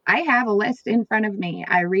I have a list in front of me.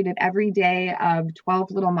 I read it every day of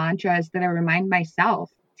 12 little mantras that I remind myself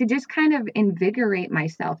to just kind of invigorate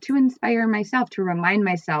myself, to inspire myself, to remind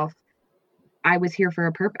myself I'm here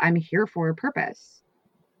for a purpose.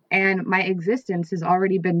 And my existence has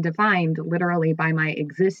already been defined literally by my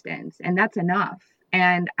existence. And that's enough.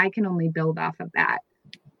 And I can only build off of that.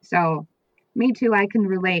 So me too, I can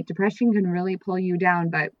relate. Depression can really pull you down,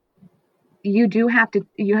 but you do have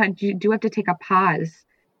to take a pause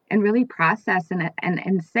and really process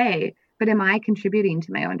and say, but am I contributing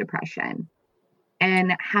to my own depression?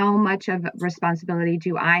 And how much of responsibility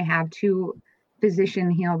do I have to physician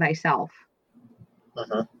heal thyself?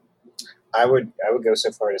 Uh-huh. I would go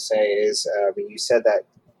so far to say is when you said that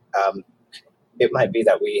it might be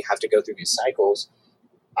that we have to go through these cycles,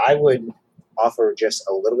 I would offer just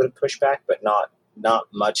a little bit of pushback, but not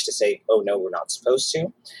much to say, oh no, we're not supposed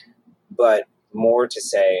to, but more to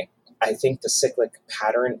say, I think the cyclic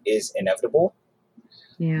pattern is inevitable.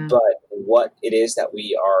 Yeah. But what it is that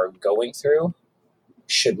we are going through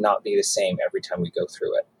should not be the same every time we go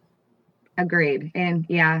through it. Agreed. And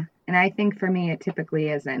I think for me, it typically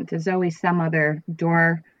isn't. There's always some other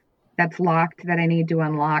door that's locked that I need to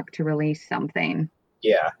unlock to release something.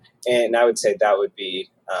 Yeah. And I would say that would be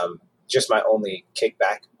just my only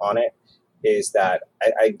kickback on it, is that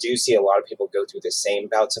I do see a lot of people go through the same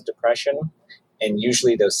bouts of depression. And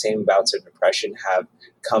usually those same bouts of depression have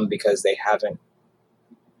come because they haven't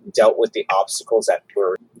dealt with the obstacles that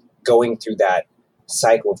were going through that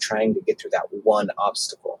cycle of trying to get through that one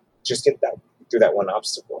obstacle. Just get through that one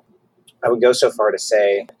obstacle. I would go so far to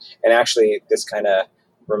say, and actually this kind of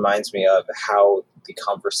reminds me of how the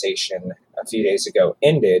conversation a few days ago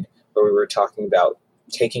ended, where we were talking about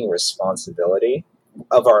taking responsibility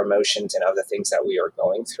of our emotions and of the things that we are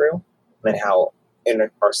going through, and how in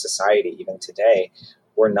our society, even today,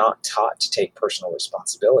 we're not taught to take personal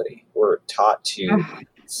responsibility. We're taught to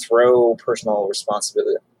throw personal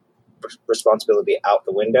responsibility out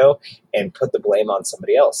the window and put the blame on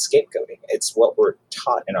somebody else, scapegoating. It's what we're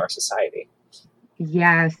taught in our society.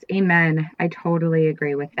 Yes, amen. I totally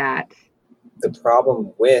agree with that. The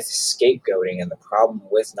problem with scapegoating and the problem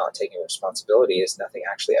with not taking responsibility is nothing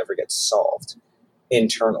actually ever gets solved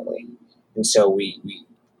internally. And so we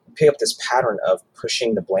pick up this pattern of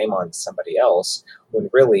pushing the blame on somebody else,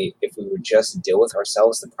 when really, if we would just deal with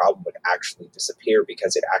ourselves, the problem would actually disappear,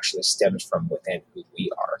 because it actually stems from within who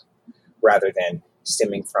we are, rather than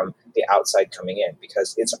stemming from the outside coming in,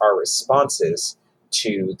 because it's our responses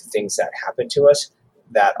to the things that happen to us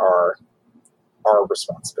that are our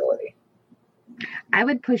responsibility. I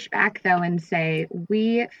would push back though and say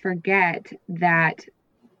we forget that,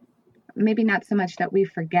 maybe not so much that we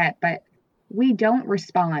forget, but we don't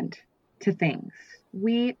respond to things.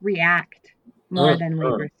 We react more than we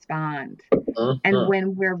respond. And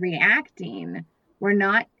when we're reacting, we're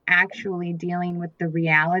not actually dealing with the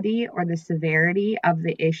reality or the severity of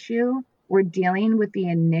the issue. We're dealing with the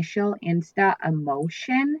initial insta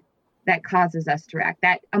emotion that causes us to react,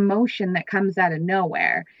 that emotion that comes out of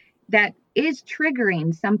nowhere, that is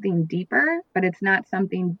triggering something deeper, but it's not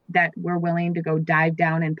something that we're willing to go dive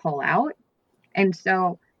down and pull out. And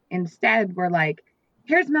so instead we're like,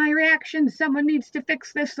 here's my reaction. Someone needs to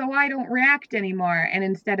fix this so I don't react anymore. And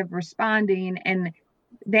instead of responding and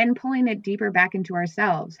then pulling it deeper back into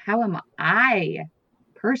ourselves, how am I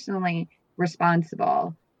personally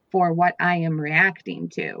responsible for what I am reacting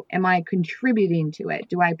to? Am I contributing to it?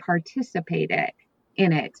 Do I participate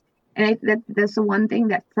in it? And that's the one thing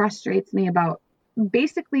that frustrates me about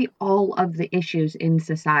basically all of the issues in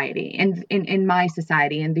society, and in my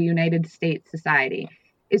society, in the United States society,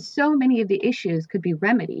 is so many of the issues could be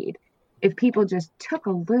remedied if people just took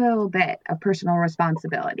a little bit of personal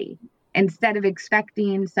responsibility instead of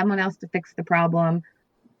expecting someone else to fix the problem,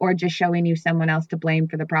 or just showing you someone else to blame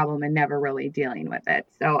for the problem and never really dealing with it.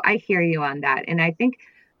 So I hear you on that. And I think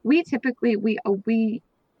we typically, we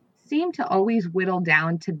seem to always whittle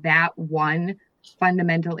down to that one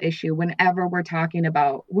fundamental issue whenever we're talking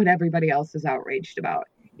about what everybody else is outraged about.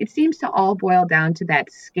 It seems to all boil down to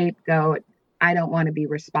that scapegoat, I don't want to be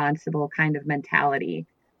responsible kind of mentality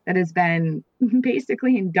that has been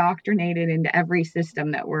basically indoctrinated into every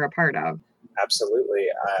system that we're a part of. Absolutely.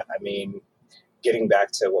 I mean, getting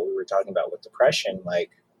back to what we were talking about with depression, like,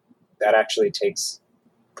 that actually takes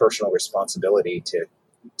personal responsibility to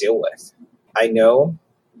deal with. I know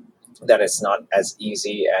that it's not as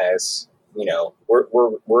easy as, you know,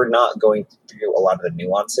 we're not going through a lot of the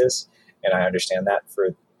nuances, and I understand that for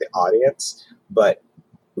the audience, but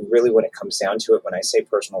really, when it comes down to it, when I say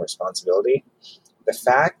personal responsibility, the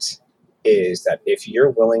fact is that if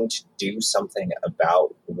you're willing to do something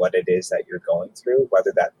about what it is that you're going through,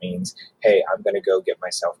 whether that means, hey, I'm going to go get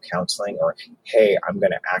myself counseling, or hey, I'm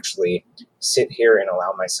going to actually sit here and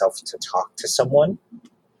allow myself to talk to someone,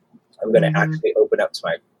 I'm going to actually open up to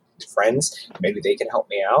my friends, maybe they can help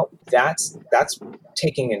me out. That's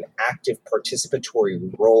taking an active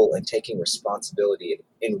participatory role and taking responsibility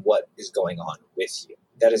in what is going on with you.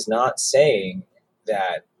 That is not saying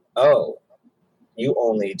that, oh, you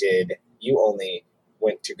only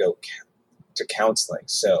went to go to counseling,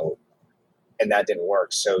 so, and that didn't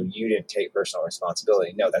work, so you didn't take personal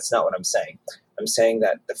responsibility. No, that's not what I'm saying. I'm saying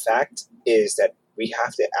that the fact is that we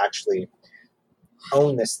have to actually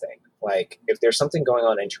own this thing. Like, if there's something going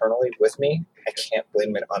on internally with me, I can't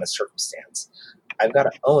blame it on a circumstance. I've got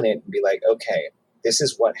to own it and be like, okay, this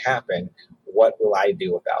is what happened. What will I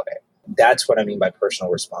do about it? That's what I mean by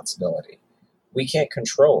personal responsibility. We can't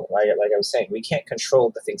control, like I was saying, we can't control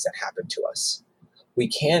the things that happen to us. We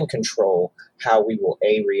can control how we will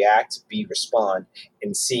A, react, B, respond,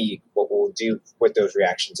 and C, what we'll do with those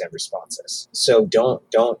reactions and responses. So don't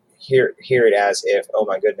hear it as if, oh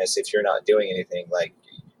my goodness, if you're not doing anything, like,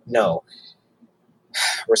 no.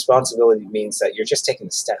 Responsibility means that you're just taking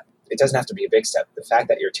a step. It doesn't have to be a big step. The fact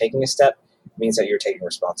that you're taking a step means that you're taking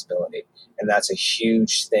responsibility. And that's a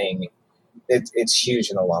huge thing. It's huge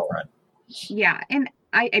in the long run. Yeah, and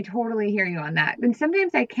I totally hear you on that. And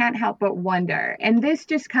sometimes I can't help but wonder, and this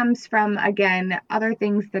just comes from, again, other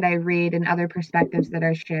things that I read and other perspectives that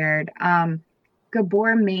are shared.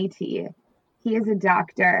 Gabor Maté, he is a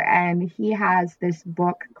doctor, and he has this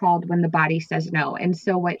book called When the Body Says No. And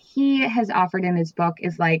so what he has offered in his book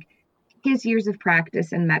is like his years of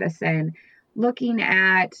practice in medicine, looking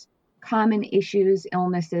at common issues,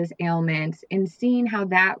 illnesses, ailments, and seeing how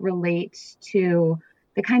that relates to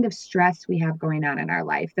the kind of stress we have going on in our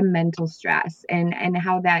life, the mental stress, and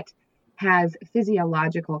how that has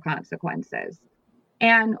physiological consequences.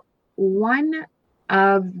 And one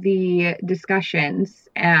of the discussions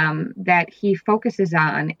that he focuses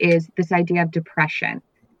on is this idea of depression.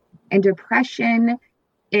 And depression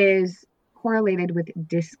is correlated with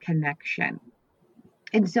disconnection.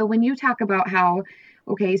 And so when you talk about how,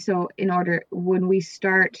 okay, so when we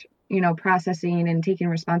start, processing and taking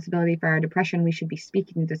responsibility for our depression, we should be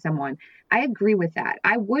speaking to someone. I agree with that.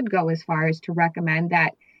 I would go as far as to recommend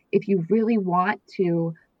that if you really want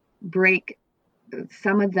to break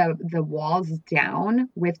some of the walls down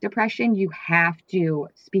with depression, you have to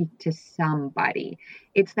speak to somebody.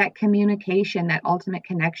 It's that communication, that ultimate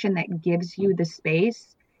connection that gives you the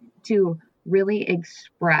space to really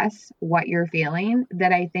express what you're feeling,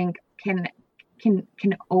 that I think can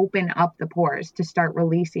open up the pores to start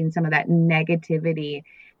releasing some of that negativity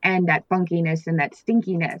and that funkiness and that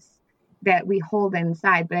stinkiness that we hold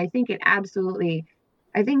inside. But I think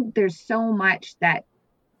there's so much that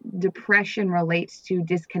depression relates to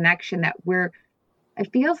disconnection that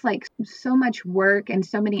it feels like so much work and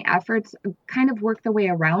so many efforts kind of work the way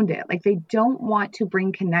around it. Like they don't want to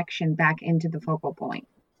bring connection back into the focal point.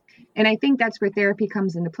 And I think that's where therapy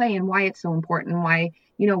comes into play and why it's so important, why,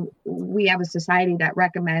 we have a society that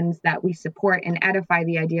recommends that we support and edify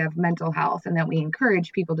the idea of mental health and that we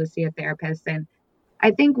encourage people to see a therapist. And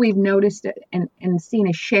I think we've noticed it and seen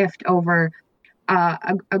a shift over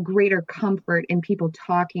a greater comfort in people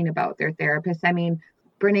talking about their therapist. I mean,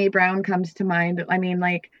 Brene Brown comes to mind. I mean,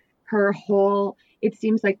 like it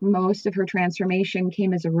seems like most of her transformation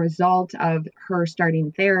came as a result of her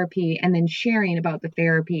starting therapy and then sharing about the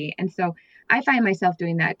therapy. And so I find myself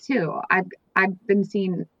doing that too. I've been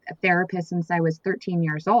seeing a therapist since I was 13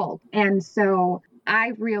 years old. And so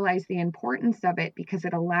I realize the importance of it because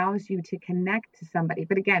it allows you to connect to somebody.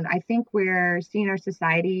 But again, I think we're seeing our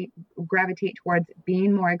society gravitate towards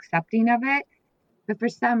being more accepting of it. But for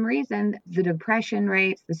some reason, the depression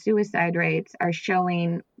rates, the suicide rates are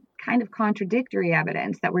showing kind of contradictory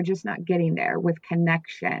evidence that we're just not getting there with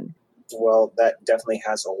connection. Well, that definitely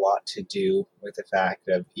has a lot to do with the fact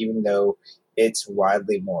of even though it's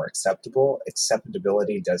widely more acceptable,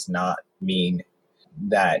 acceptability does not mean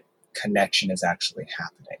that connection is actually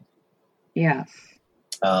happening. Yes.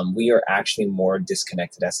 We are actually more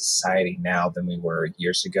disconnected as a society now than we were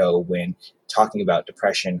years ago when talking about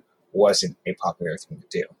depression wasn't a popular thing to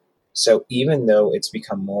do. So even though it's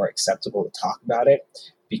become more acceptable to talk about it,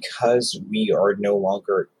 because we are no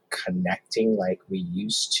longer connecting like we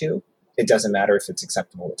used to, it doesn't matter if it's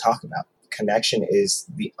acceptable to talk about. Connection is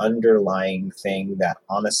the underlying thing that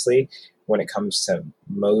honestly, when it comes to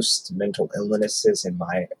most mental illnesses, in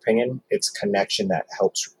my opinion, it's connection that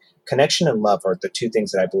helps. Connection and love are the two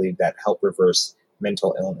things that I believe that help reverse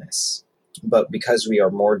mental illness. But because we are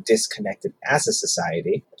more disconnected as a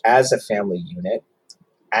society, as a family unit,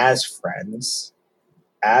 as friends,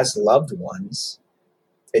 as loved ones,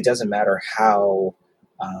 it doesn't matter how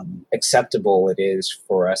acceptable it is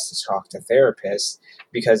for us to talk to therapists,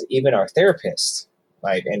 because even our therapists,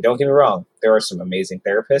 and don't get me wrong, there are some amazing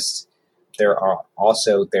therapists. There are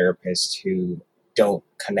also therapists who don't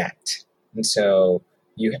connect. And so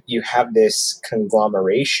you have this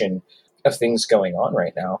conglomeration of things going on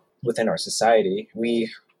right now within our society.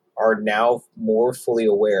 We are now more fully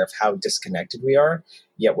aware of how disconnected we are,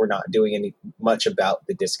 yet we're not doing much about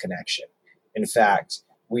the disconnection. In fact,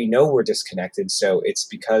 we know we're disconnected, so it's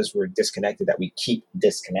because we're disconnected that we keep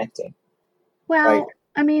disconnecting. Well,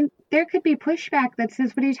 I mean, there could be pushback that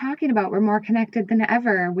says, what are you talking about? We're more connected than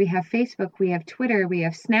ever. We have Facebook, we have Twitter, we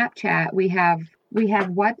have Snapchat, we have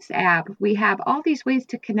WhatsApp, we have all these ways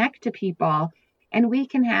to connect to people, and we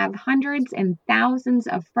can have hundreds and thousands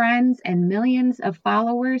of friends and millions of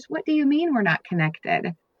followers. What do you mean we're not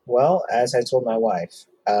connected? Well, as I told my wife,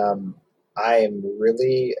 I am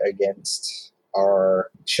really against our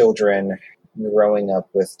children growing up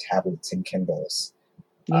with tablets and Kindles.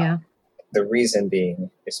 Yeah. The reason being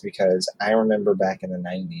is because I remember back in the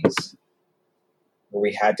 90s where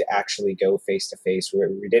we had to actually go face to face, where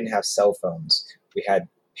we didn't have cell phones. We had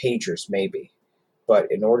pagers maybe. But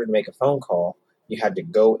in order to make a phone call, you had to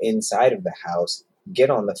go inside of the house, get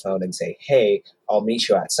on the phone and say, hey, I'll meet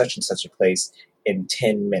you at such and such a place in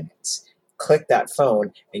 10 minutes. Click that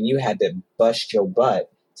phone and you had to bust your butt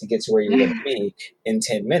to get to where you were going to be in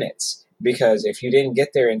 10 minutes. Because if you didn't get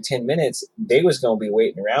there in 10 minutes, they was going to be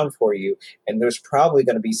waiting around for you. And there's probably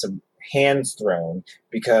going to be some hands thrown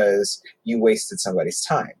because you wasted somebody's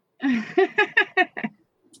time.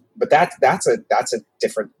 But that's a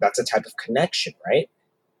type of connection, right?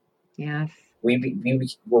 Yes.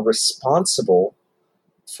 We were responsible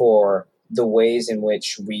for the ways in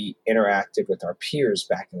which we interacted with our peers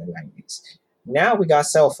back in the 90s. Now we got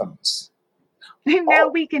cell phones. Now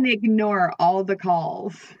we can ignore all the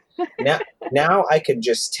calls. now I could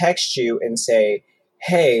just text you and say,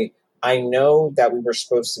 hey, I know that we were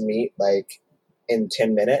supposed to meet in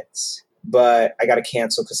 10 minutes, but I got to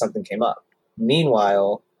cancel because something came up.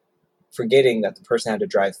 Meanwhile, forgetting that the person had to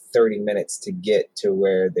drive 30 minutes to get to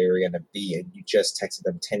where they were going to be, and you just texted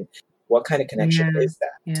them 10. What kind of connection is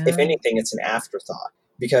that? If Yeah. anything, it's an afterthought,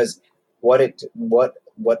 because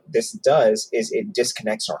what this does is it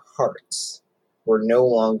disconnects our hearts. We're no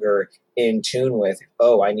longer in tune with,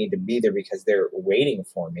 oh, I need to be there because they're waiting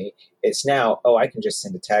for me. It's now, oh, I can just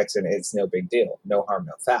send a text and it's no big deal. No harm,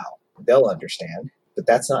 no foul. They'll understand. But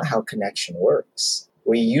that's not how connection works.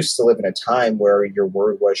 We used to live in a time where your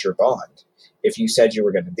word was your bond. If you said you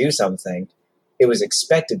were going to do something, it was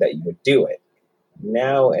expected that you would do it.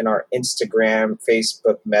 Now in our Instagram,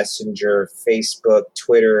 Facebook Messenger, Facebook,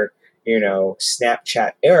 Twitter,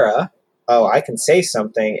 Snapchat era, oh, I can say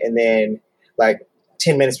something and then like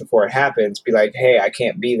 10 minutes before it happens, be like, hey, I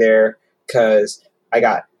can't be there because I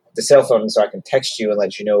got the cell phone, so I can text you and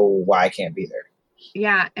let you know why I can't be there.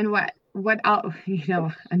 Yeah. And what I'll,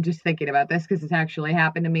 I'm just thinking about this because it's actually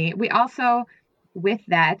happened to me. We also, with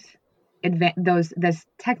that, this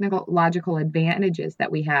technological advantages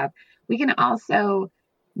that we have, we can also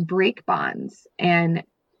break bonds and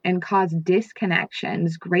cause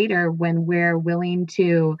disconnections greater when we're willing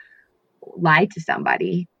to lie to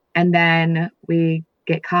somebody, and then we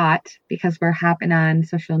get caught because we're hopping on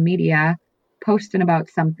social media posting about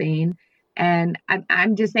something. And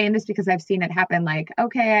I'm just saying this because I've seen it happen. Like,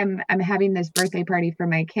 okay, I'm having this birthday party for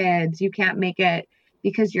my kids, you can't make it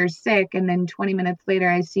because you're sick, and then 20 minutes later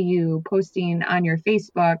I see you posting on your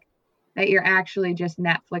Facebook that you're actually just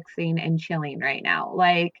Netflixing and chilling right now.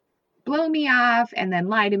 Like, blow me off and then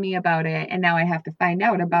lie to me about it, and now I have to find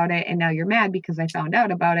out about it, and now you're mad because I found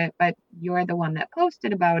out about it, but you're the one that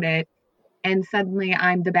posted about it, and suddenly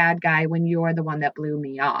I'm the bad guy when you're the one that blew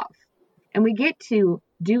me off. And we get to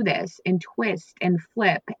do this and twist and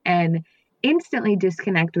flip and instantly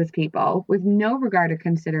disconnect with people with no regard or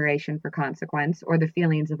consideration for consequence or the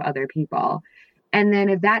feelings of other people. And then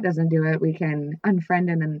if that doesn't do it, we can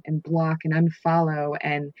unfriend and block and unfollow.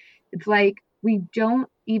 And it's like we don't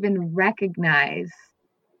even recognize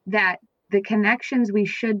that the connections we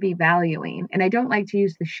should be valuing, and I don't like to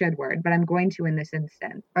use the should word, but I'm going to in this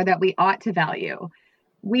instance, or that we ought to value,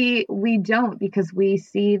 we don't, because we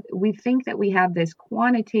think that we have this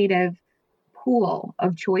quantitative pool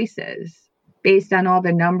of choices based on all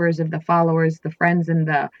the numbers of the followers, the friends, and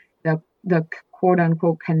the quote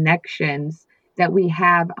unquote connections that we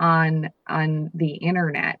have on the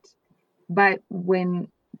internet. But when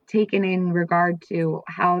taken in regard to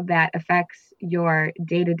how that affects your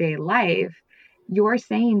day-to-day life, you're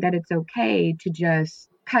saying that it's okay to just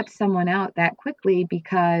cut someone out that quickly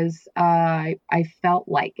because I felt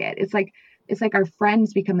like it. It's like our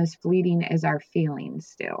friends become as fleeting as our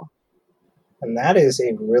feelings do. And that is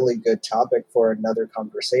a really good topic for another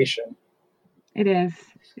conversation. It is.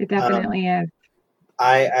 It definitely is.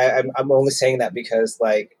 I'm only saying that because,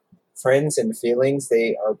 like, friends and feelings,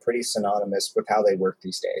 they are pretty synonymous with how they work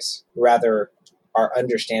these days. Rather, our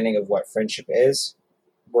understanding of what friendship is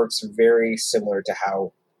works very similar to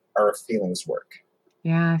how our feelings work.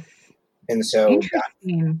 Yes. And so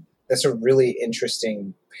that's a really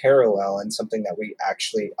interesting parallel, and something that we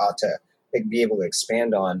actually ought to be able to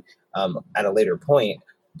expand on at a later point.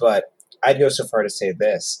 But I'd go so far to say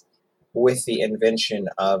this: with the invention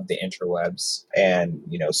of the interwebs and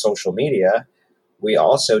social media, we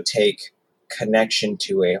also take connection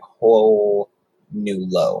to a whole new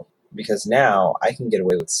low, because now I can get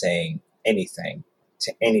away with saying anything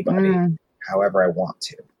to anybody however I want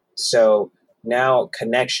to. So now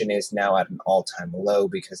connection is now at an all-time low,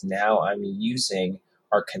 because now I'm using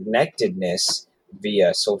our connectedness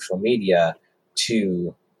via social media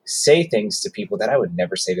to say things to people that I would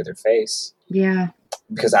never say to their face. Yeah.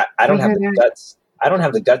 Because I don't have the guts. I don't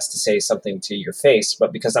have the guts to say something to your face,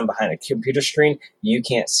 but because I'm behind a computer screen, you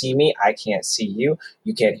can't see me. I can't see you.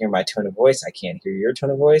 You can't hear my tone of voice. I can't hear your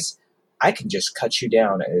tone of voice. I can just cut you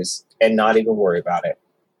down and not even worry about it.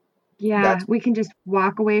 Yeah, we can just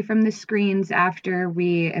walk away from the screens after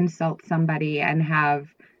we insult somebody and have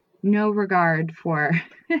no regard for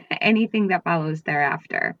anything that follows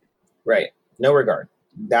thereafter. Right. No regard.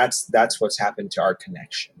 That's what's happened to our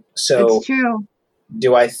connection. So it's true.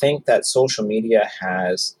 Do I think that social media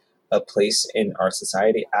has a place in our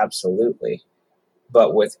society? Absolutely.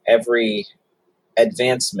 But with every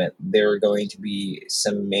advancement, there are going to be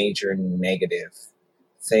some major negative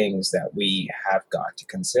things that we have got to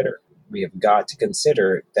consider. We have got to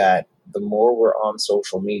consider that the more we're on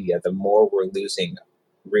social media, the more we're losing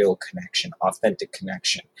real connection, authentic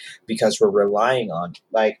connection, because we're relying on,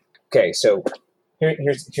 so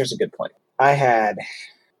here's a good point. I had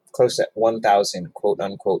close to 1,000 quote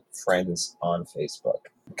unquote friends on Facebook.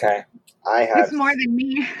 Okay. It's more than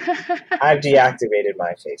me. I've deactivated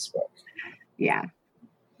my Facebook. Yeah.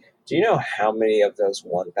 Do you know how many of those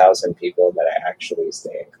 1,000 people that I actually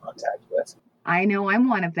stay in contact with? I know I'm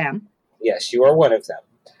one of them. Yes, you are one of them.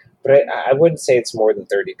 But I wouldn't say it's more than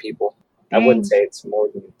 30 people. Dang. I wouldn't say it's more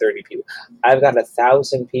than 30 people. I've got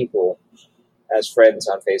 1,000 people as friends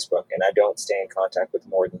on Facebook, and I don't stay in contact with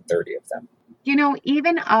more than 30 of them. You know,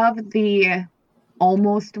 even of the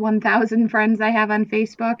almost 1,000 friends I have on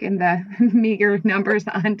Facebook and the meager numbers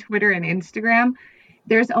on Twitter and Instagram,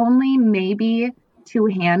 there's only maybe 2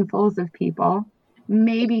 handfuls of people,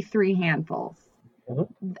 maybe 3 handfuls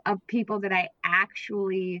of people that I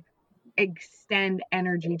actually extend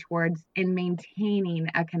energy towards in maintaining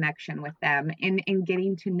a connection with them, in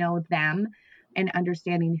getting to know them and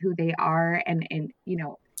understanding who they are, and you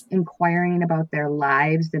know, inquiring about their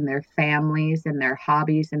lives and their families and their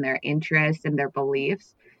hobbies and their interests and their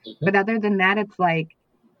beliefs. But other than that, it's like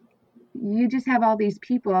you just have all these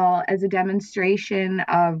people as a demonstration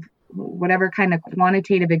of whatever kind of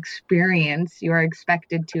quantitative experience you are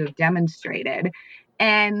expected to have demonstrated,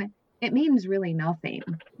 and it means really nothing.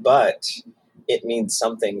 But it means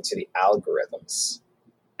something to the algorithms.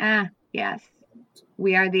 Yes.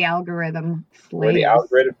 We are the algorithm We're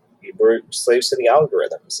slaves. we're slaves to the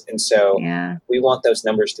algorithms. And so we want those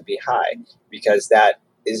numbers to be high because that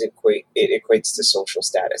equates to social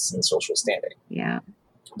status and social standing. Yeah.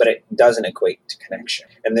 But it doesn't equate to connection.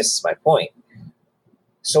 And this is my point.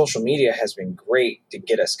 Social media has been great to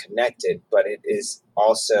get us connected, but it is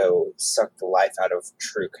also sucked the life out of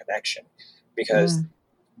true connection because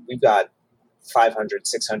we've got 500,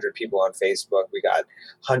 600 people on Facebook. We got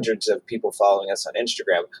hundreds of people following us on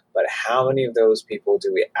Instagram. But how many of those people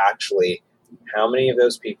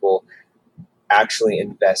actually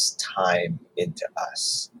invest time into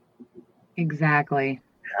us? Exactly.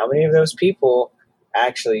 How many of those people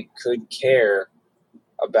actually could care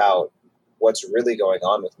about what's really going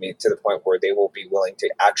on with me to the point where they will be willing to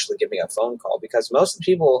actually give me a phone call? Because most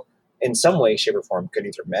people, in some way, shape, or form, could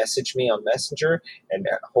either message me on Messenger and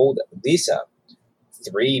hold at least a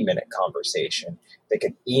 3-minute conversation. They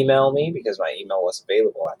could email me because my email was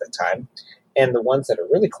available at the time. And the ones that are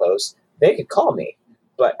really close, they could call me.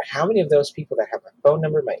 But how many of those people that have my phone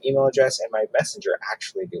number, my email address, and my Messenger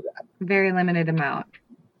actually do that? Very limited amount.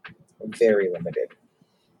 Very limited.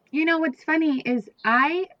 You know, what's funny is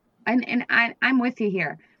I'm with you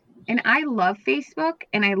here. And I love Facebook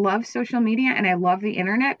and I love social media and I love the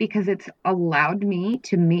internet because it's allowed me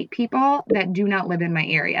to meet people that do not live in my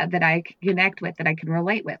area, that I can connect with, that I can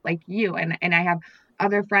relate with, like you. And I have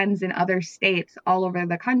other friends in other states all over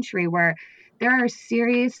the country where there are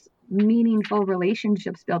serious, meaningful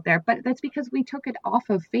relationships built there. But that's because we took it off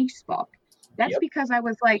of Facebook. That's because I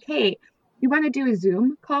was like, hey, you want to do a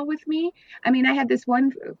Zoom call with me? I mean, I had this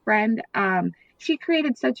one friend, she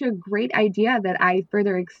created such a great idea that I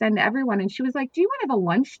further extend to everyone. And she was like, do you want to have a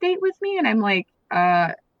lunch date with me? And I'm like,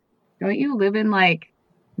 don't you live in like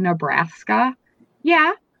Nebraska?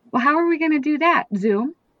 Yeah. Well, how are we going to do that?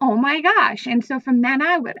 Zoom? Oh my gosh. And so from then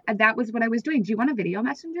on, that was what I was doing. Do you want a video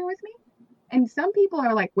messenger with me? And some people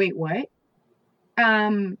are like, wait, what?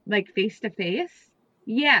 Like face to face?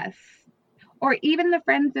 Yes. Or even the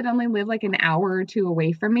friends that only live like an hour or 2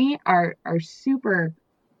 away from me are super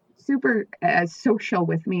social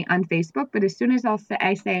with me on Facebook. But as soon as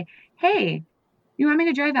I say, hey, you want me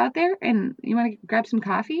to drive out there and you want to grab some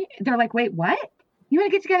coffee? They're like, wait, what? You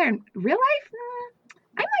want to get together in real life?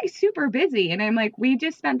 I'm like super busy. And I'm like, we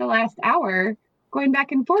just spent the last hour going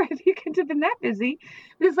back and forth. You could have been that busy.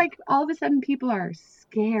 But it's like all of a sudden people are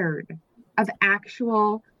scared of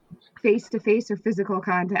actual face-to-face or physical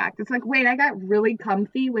contact. It's like, wait, I got really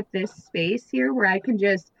comfy with this space here where I can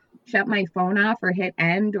just shut my phone off or hit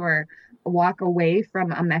end or walk away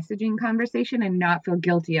from a messaging conversation and not feel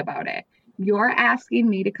guilty about it. You're asking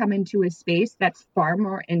me to come into a space that's far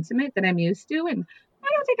more intimate than I'm used to, and I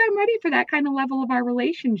don't think I'm ready for that kind of level of our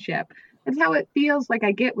relationship. That's how it feels like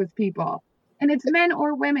I get with people. And it's men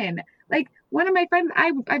or women. Like one of my friends,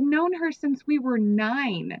 I've known her since we were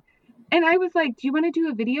 9. And I was like, do you want to do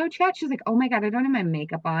a video chat? She's like, oh my God, I don't have my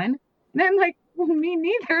makeup on. And I'm like, well, me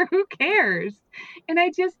neither. Who cares? And I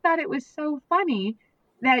just thought it was so funny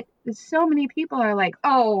that so many people are like,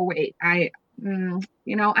 oh, wait, I'm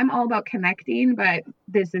all about connecting, but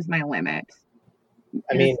this is my limit.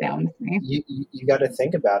 I mean, you got to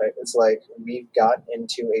think about it. It's like we've gotten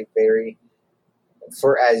into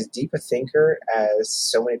for as deep a thinker as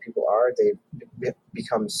so many people are, they've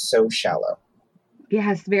become so shallow.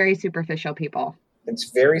 Yes, very superficial people.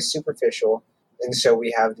 It's very superficial. And so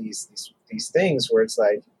we have these things where it's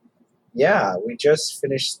like, yeah, we just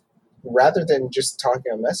finished rather than just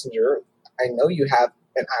talking on Messenger, I know you have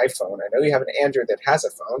an iPhone. I know you have an Android that has a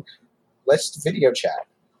phone. Let's video chat.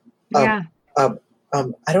 Yeah.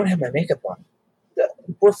 I don't have my makeup on.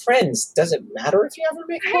 We're friends. Does it matter if you have your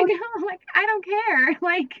makeup I on? know, like, I don't care.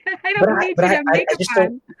 Like, I don't need you to have I makeup just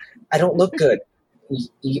on. I don't look good.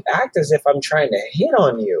 You act as if I'm trying to hit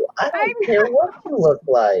on you. I don't I care what you look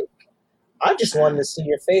like. I just wanted to see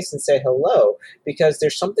your face and say hello, because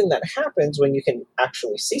there's something that happens when you can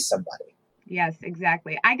actually see somebody. Yes,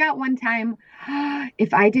 exactly. I got one time,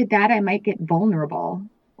 if I did that, I might get vulnerable.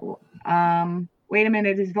 Wait a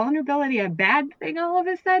minute, is vulnerability a bad thing all of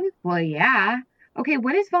a sudden? Well, yeah. Okay,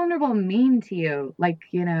 what does vulnerable mean to you? Like,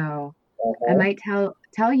 I might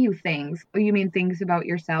tell you things. Oh, you mean things about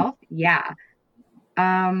yourself? Yeah.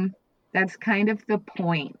 That's kind of the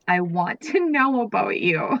point. I want to know about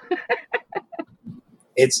you.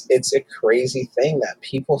 It's a crazy thing that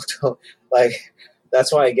people don't like.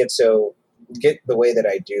 That's why I get the way that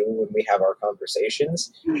I do when we have our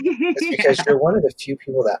conversations. It's because Yeah. you're one of the few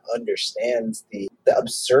people that understands the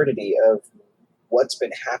absurdity of what's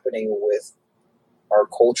been happening with our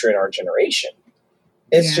culture and our generation.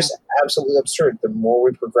 It's Yeah. just absolutely absurd. The more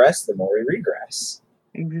we progress, the more we regress.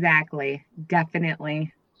 Exactly.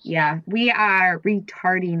 Definitely. Yeah. We are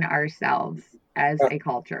retarding ourselves as a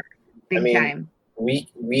culture. I Big mean, time.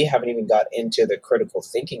 we haven't even got into the critical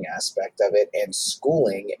thinking aspect of it and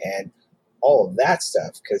schooling and all of that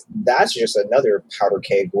stuff, because that's just another powder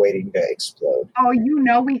keg waiting to explode. Oh,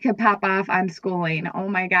 we could pop off on schooling. Oh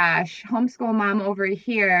my gosh. Homeschool mom over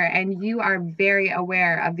here, and you are very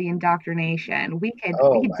aware of the indoctrination. We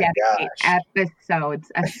Oh could my dedicate gosh.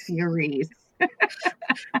 episodes, a series.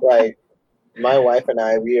 Like, my wife and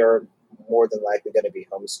I, we are more than likely going to be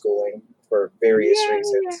homeschooling for various Yay.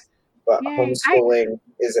 reasons, but Yay. homeschooling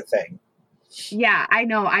is a thing. Yeah, I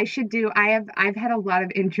know. I've had a lot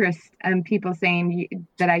of interest in people saying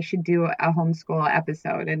that I should do a homeschool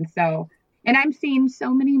episode. And I'm seeing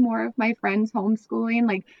so many more of my friends homeschooling,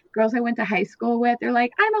 like girls I went to high school with. They're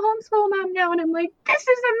like, I'm a homeschool mom now. And I'm like, this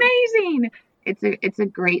is amazing. It's a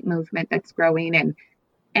great movement that's growing.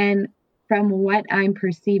 And from what I'm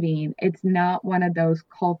perceiving, it's not one of those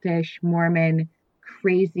cultish Mormon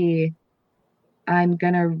crazy, I'm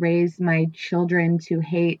going to raise my children to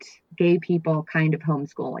hate gay people kind of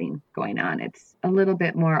homeschooling going on. It's a little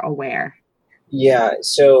bit more aware. Yeah,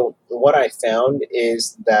 so what I found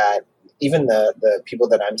is that even the people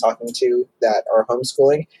that I'm talking to that are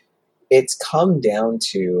homeschooling, it's come down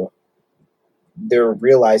to they're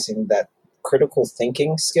realizing that critical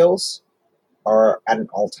thinking skills are at an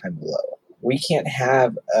all-time low. We can't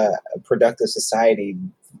have a productive society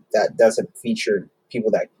that doesn't feature people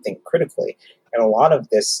that think critically. And a lot of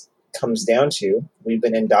this comes down to we've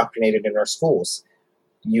been indoctrinated in our schools.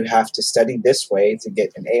 You have to study this way to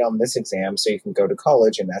get an A on this exam so you can go to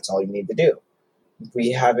college, and that's all you need to do.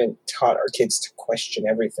 We haven't taught our kids to question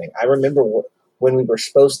everything. I remember when we were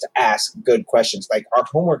supposed to ask good questions, like our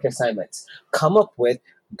homework assignments. Come up with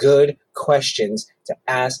good questions to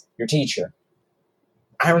ask your teacher.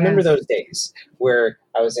 I remember Yes. those days where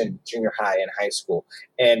I was in junior high and high school,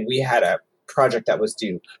 and we had a project that was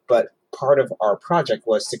due, but part of our project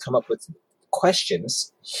was to come up with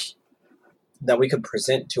questions that we could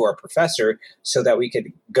present to our professor so that we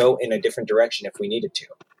could go in a different direction if we needed to.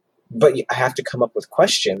 But I have to come up with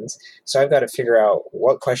questions, so I've got to figure out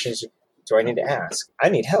what questions do I need to ask. I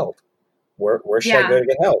need help. Where should I go to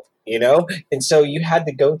get help? And so you had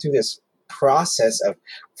to go through this process of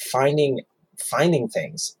finding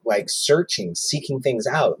things, like seeking things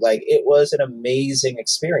out. Like, it was an amazing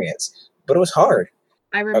experience, but it was hard.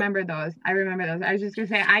 I remember those. I was just going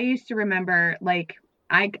to say, I used to remember, like,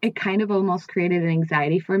 it kind of almost created an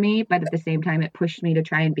anxiety for me, but at the same time, it pushed me to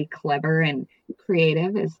try and be clever and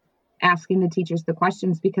creative as asking the teachers the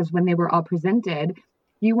questions, because when they were all presented,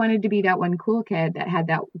 you wanted to be that one cool kid that had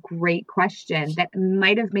that great question that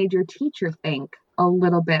might have made your teacher think a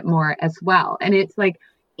little bit more as well. And it's like,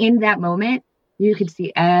 in that moment, you could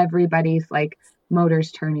see everybody's like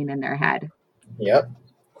motors turning in their head. Yep.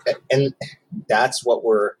 And that's what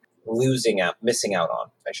we're missing out on,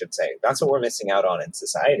 I should say. That's what we're missing out on in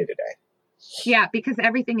society today. Yeah, because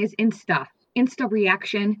everything is insta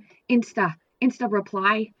reaction, insta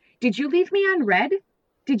reply. Did you leave me on red?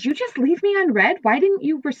 Did you just leave me on red? Why didn't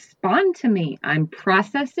you respond to me? I'm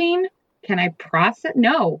processing. Can I process?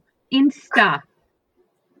 No, insta.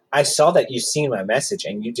 I saw that you seen my message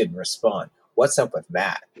and you didn't respond. What's up with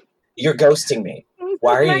that? You're ghosting me.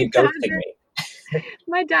 Why are you ghosting me?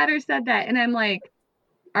 My daughter said that, and I'm like,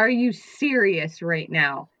 are you serious right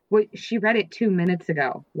now? Well, she read it 2 minutes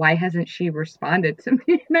ago. Why hasn't she responded to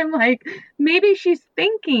me? And I'm like, maybe she's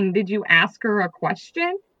thinking, did you ask her a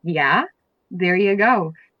question? Yeah, there you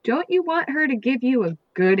go. Don't you want her to give you a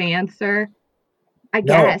good answer? I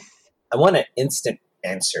No, guess. I want an instant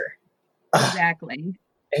answer. Exactly.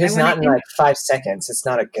 If it's I want not in like 5 seconds, it's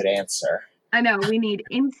not a good answer. I know we need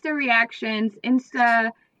Insta reactions,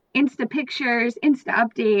 Insta pictures, Insta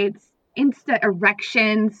updates, Insta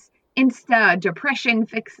erections, Insta depression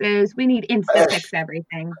fixes. We need Insta fix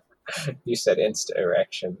everything. You said insta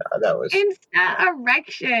erection. That was Insta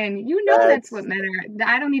erection. You know that's what men are.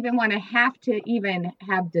 I don't even want to have to even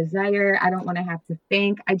have desire. I don't want to have to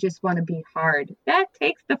think. I just want to be hard. That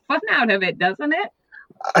takes the fun out of it, doesn't it?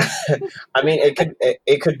 I mean,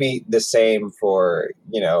 it could be the same for,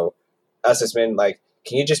 us as men. Like,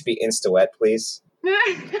 can you just be insta wet, please?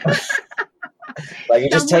 Like, you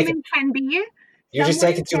just take it. Can be. You just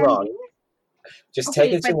take it too long. Just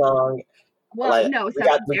take it too long. Well, like, no. So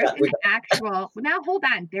there's an actual. Now hold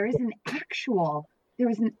on. There is an actual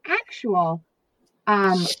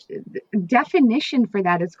definition for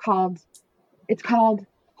that. It's called.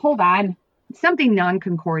 Hold on. Something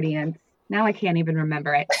non-concordance. Now I can't even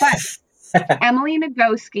remember it. But Emily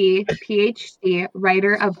Nagoski, PhD,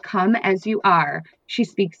 writer of Come As You Are, she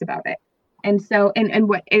speaks about it. And so, and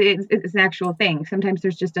what it's an actual thing. Sometimes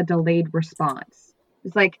there's just a delayed response.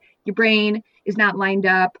 It's like your brain is not lined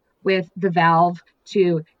up with the valve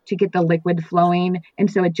to get the liquid flowing. And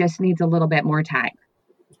so it just needs a little bit more time.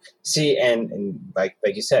 See, and like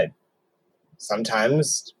you said,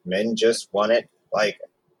 sometimes men just want it. Like,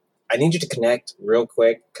 I need you to connect real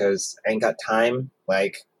quick because I ain't got time.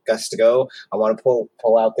 Like, guts to go. I want to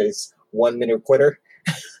pull out this 1 minute quitter.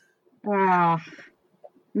 Oh,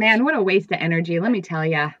 man, what a waste of energy. Let me tell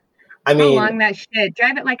you. I mean, how long that shit.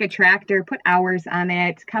 Drive it like a tractor. Put hours on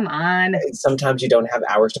it. Come on. Sometimes you don't have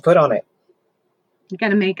hours to put on it. You got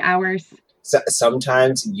to make hours. So,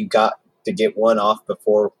 sometimes you got to get one off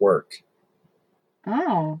before work.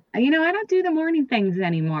 Oh, I don't do the morning things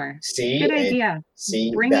anymore. See, good idea.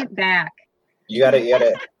 See, bring it back. You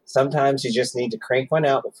gotta. Sometimes you just need to crank one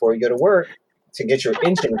out before you go to work to get your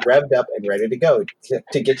engine revved up and ready to go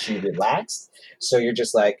to get you relaxed. So you're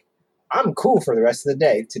just like, I'm cool for the rest of the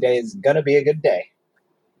day. Today is gonna be a good day.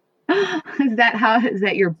 Is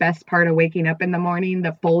that your best part of waking up in the morning?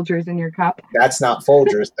 The Folgers in your cup? That's not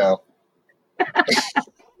Folgers though.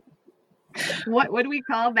 What would we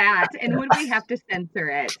call that? And would we have to censor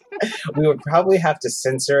it? We would probably have to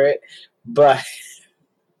censor it, but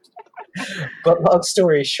long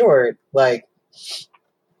story short, like,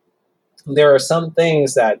 there are some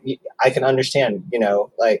things that I can understand,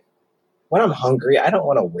 like when I'm hungry, I don't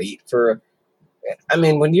want to wait for,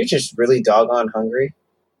 when you're just really doggone hungry.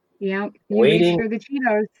 Yeah. Waiting for the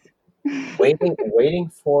Cheetos. waiting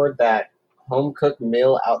for that home cooked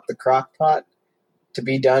meal out the crock pot to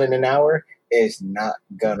be done in an hour is not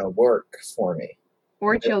gonna work for me.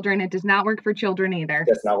 Or children. It does not work for children either. It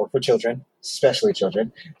does not work for children, especially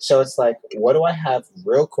children. So it's like, what do I have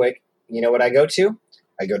real quick? You know what I go to?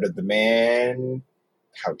 I go to the Man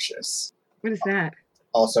Pouches. What is that?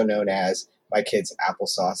 Also known as my kids'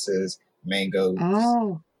 applesauces, mangoes,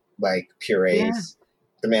 like purees. Yeah.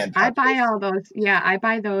 The Man Pouches. I buy all those. Yeah, I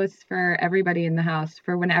buy those for everybody in the house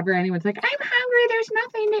for whenever anyone's like, I'm hungry, there's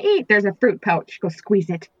nothing to eat. There's a fruit pouch. Go squeeze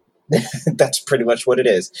it. That's pretty much what it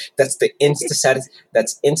is. That's the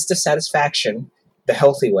insta satisfaction, the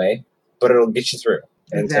healthy way, but it'll get you through.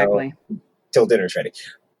 Exactly. Till dinner's ready.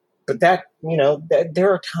 But that,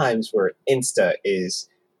 there are times where Insta is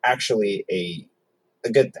actually a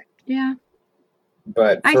good thing. Yeah.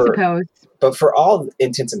 But I suppose. But for all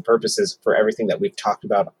intents and purposes, for everything that we've talked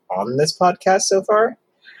about on this podcast so far,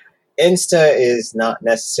 Insta is not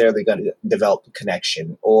necessarily going to develop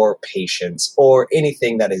connection or patience or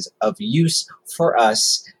anything that is of use for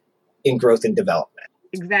us in growth and development.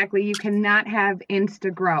 Exactly. You cannot have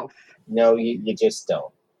Insta growth. No, you just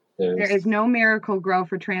don't. There is no miracle grow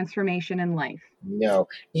for transformation in life. No.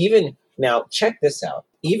 Even now, check this out.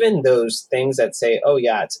 Even those things that say, oh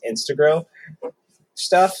yeah, it's Instagrow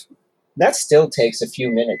stuff, that still takes a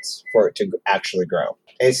few minutes for it to actually grow.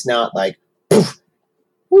 It's not like, poof,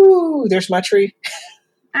 woo, there's my tree.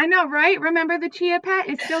 I know, right? Remember the chia pet?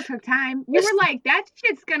 It still took time. You were like, that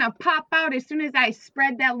shit's going to pop out as soon as I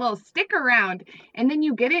spread that little stick around. And then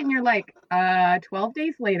you get it and you're like, 12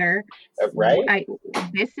 days later. Right?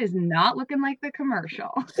 This is not looking like the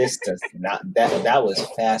commercial. This does not. That was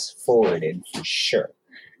fast forwarded for sure.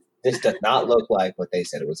 This does not look like what they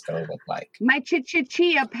said it was going to look like. My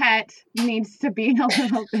chia pet needs to be a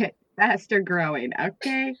little bit faster growing,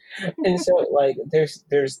 okay? And so, like, there's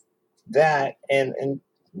that, and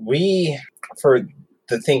for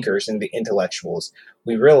the thinkers and the intellectuals,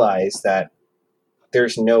 we realize that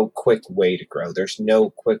there's no quick way to grow. There's no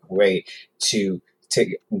quick way to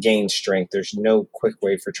gain strength. There's no quick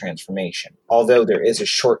way for transformation. Although there is a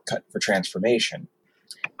shortcut for transformation.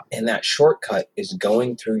 And that shortcut is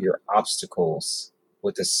going through your obstacles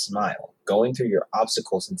with a smile, going through your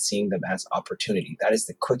obstacles and seeing them as opportunity. That is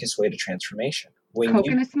the quickest way to transformation. Coke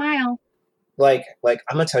and a smile. Like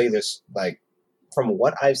I'm going to tell you this, like, from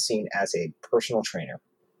what I've seen as a personal trainer,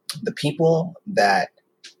 the people that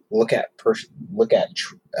look at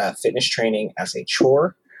fitness training as a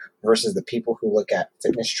chore versus the people who look at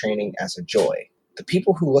fitness training as a joy. The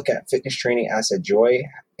people who look at fitness training as a joy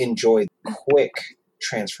enjoy quick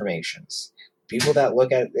transformations. People that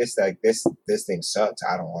look at this like this thing sucks,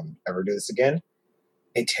 I don't want to ever do this again,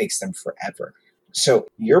 it takes them forever. So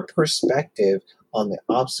your perspective on the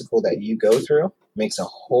obstacle that you go through makes a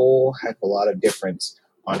whole heck of a lot of difference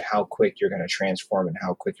on how quick you're going to transform and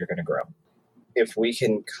how quick you're going to grow. If we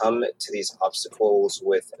can come to these obstacles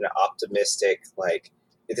with an optimistic, like,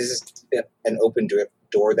 if this is an open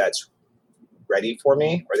door that's ready for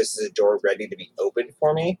me, or this is a door ready to be opened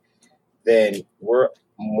for me, then we're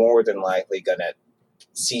more than likely going to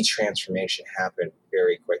see transformation happen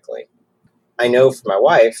very quickly. I know for my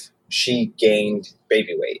wife, she gained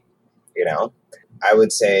baby weight, I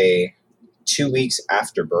would say 2 weeks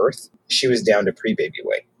after birth, she was down to pre-baby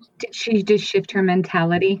weight. Did she just shift her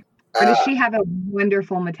mentality? Or does she have a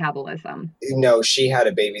wonderful metabolism? No, she had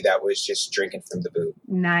a baby that was just drinking from the boob.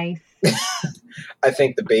 Nice. I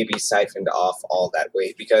think the baby siphoned off all that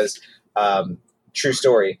weight because, true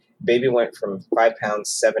story, baby went from 5 pounds,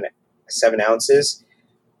 7 ounces.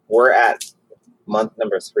 We're at month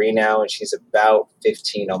number 3 now, and she's about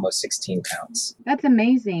 15, almost 16 pounds. That's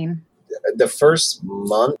amazing. The first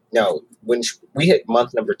month, when we hit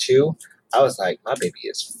month number 2, I was like, my baby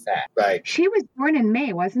is fat. Like, she was born in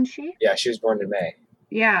May, wasn't she? Yeah, she was born in May.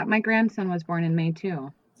 Yeah, my grandson was born in May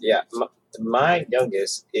too. Yeah, my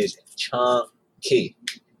youngest is chunky.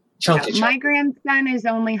 Chunky. My grandson is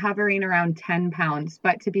only hovering around 10 pounds,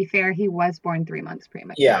 but to be fair, he was born 3 months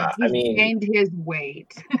premature. Yeah, he's gained his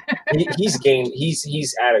weight.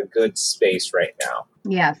 he's at a good space right now.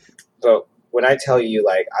 Yes. But when I tell you,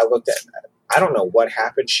 like, I don't know what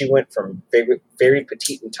happened. She went from very, very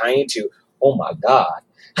petite and tiny to, oh my God.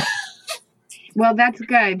 Well, that's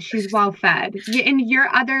good. She's well fed. And your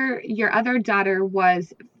other daughter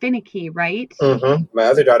was finicky, right? Mm-hmm. My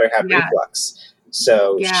other daughter had reflux,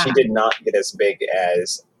 so she did not get as big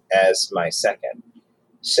as my second.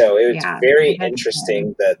 So it was very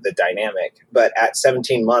interesting, the dynamic. But at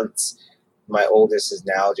 17 months, my oldest is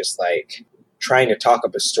now just like trying to talk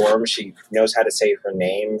up a storm. She knows how to say her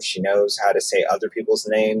name. She knows how to say other people's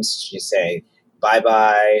names. She's saying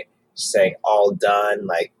bye-bye. She's saying all done.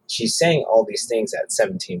 Like, she's saying all these things at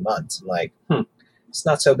 17 months. I'm like, it's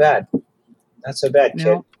not so bad. Not so bad,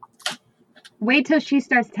 kid. Wait till she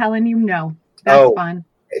starts telling you no. That's fun.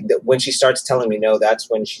 When she starts telling me no, that's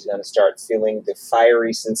when she's going to start feeling the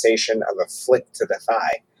fiery sensation of a flick to the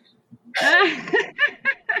thigh.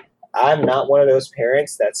 I'm not one of those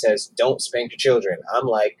parents that says, don't spank your children. I'm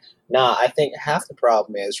like, nah, I think half the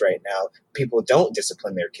problem is right now, people don't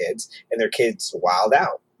discipline their kids and their kids wild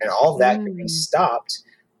out. And all of that can be stopped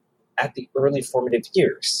at the early formative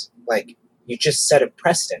years. Like, you just set a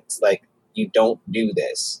precedent. Like, you don't do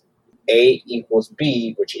this. A equals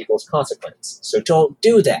B, which equals consequence. So don't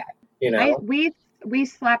do that, We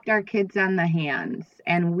slapped our kids on the hands,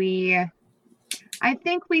 and I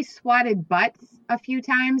think we swatted butts a few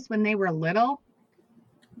times when they were little.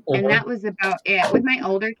 And that was about it. With my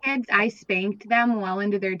older kids, I spanked them well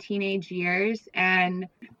into their teenage years. And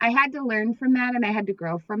I had to learn from that, and I had to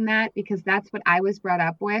grow from that, because that's what I was brought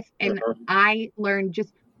up with. And I learned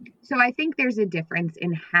so I think there's a difference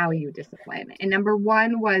in how you discipline. And number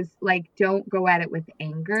one was, like, don't go at it with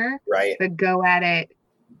anger, right? But go at it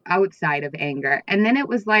outside of anger. And then it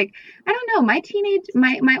was like, I don't know,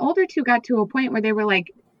 my older two got to a point where they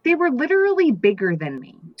were literally bigger than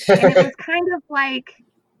me. And it was kind of like,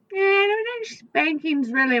 I don't think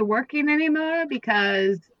spanking's really working anymore,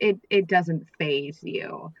 because it doesn't faze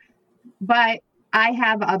you. But I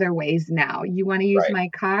have other ways now. You want to use my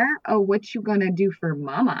car? Oh, what you gonna do for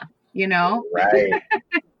mama? Right.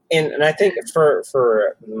 And I think for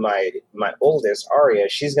my oldest, Aria,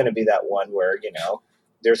 she's gonna be that one where,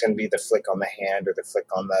 there's gonna be the flick on the hand or the flick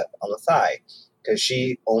on the thigh, because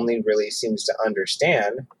she only really seems to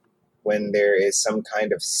understand when there is some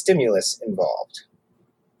kind of stimulus involved.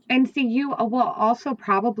 And see, you will also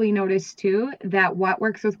probably notice too that what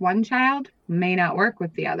works with one child may not work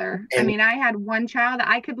with the other. I mean, I had one child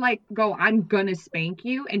I could like go, I'm gonna spank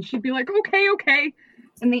you, and she'd be like, okay.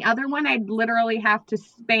 And the other one, I'd literally have to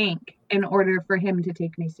spank in order for him to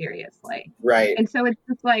take me seriously. Right. And so it's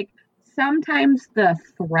just like sometimes the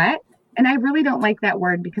threat, and I really don't like that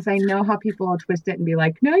word because I know how people will twist it and be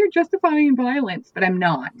like, no, you're justifying violence, but I'm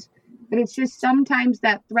not. But it's just sometimes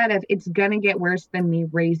that threat of it's going to get worse than me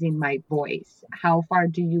raising my voice. How far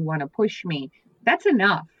do you want to push me? That's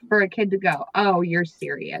enough for a kid to go, oh, you're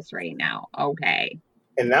serious right now. Okay.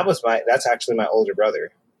 And that's actually my older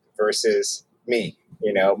brother versus me.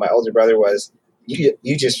 You know, my older brother was,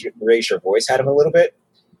 you just raise your voice at him a little bit.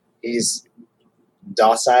 He's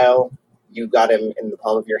docile. You got him in the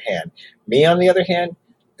palm of your hand. Me, on the other hand,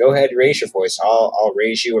 go ahead, raise your voice. I'll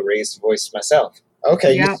raise you and raise the voice myself.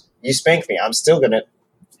 Okay, yeah. You spank me. I'm still you're going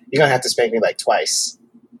to have to spank me like twice.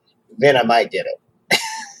 Then I might get it.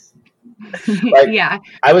 Like, yeah.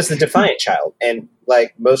 I was the defiant child. And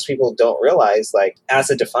like most people don't realize, like as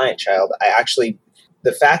a defiant child,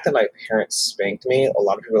 the fact that my parents spanked me, a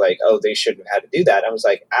lot of people are like, oh, they shouldn't have had to do that. I was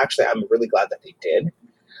like, actually, I'm really glad that they did.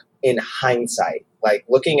 In hindsight, like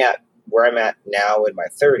looking at where I'm at now in my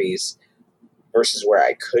 30s versus where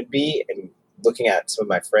I could be, and looking at some of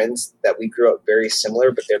my friends that we grew up very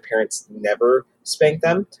similar, but their parents never spanked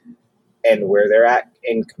them, and where they're at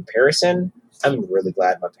in comparison, I'm really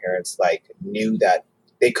glad my parents like knew that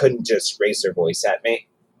they couldn't just raise their voice at me.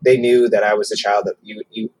 They knew that I was a child that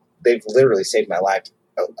they've literally saved my life.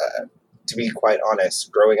 To be quite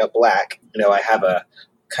honest, growing up black, I have a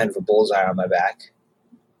kind of a bullseye on my back,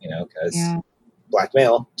 because black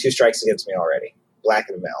male, 2 strikes against me already, black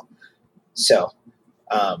and male. So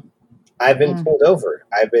I've been pulled over.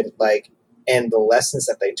 I've been like, and the lessons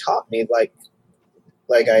that they taught me, like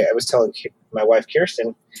I was telling my wife,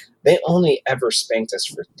 Kirsten, they only ever spanked us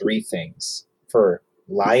for 3 things: for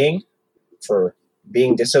lying, for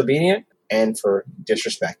being disobedient, and for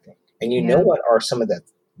disrespecting. And you know what are some of the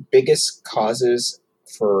biggest causes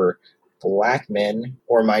for black men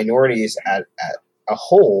or minorities at a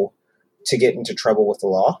whole to get into trouble with the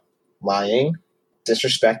law? Lying,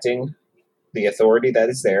 disrespecting the authority that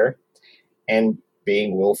is there, and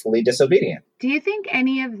being willfully disobedient. Do you think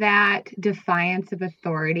any of that defiance of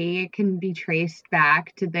authority can be traced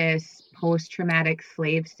back to this post-traumatic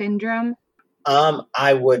slave syndrome?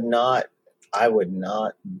 I would not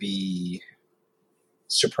be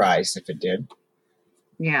surprised if it did.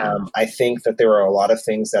 Yeah. I think that there are a lot of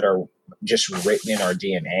things that are just written in our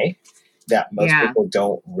DNA that most people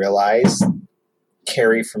don't realize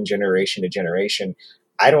carry from generation to generation.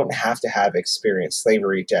 I don't have to have experienced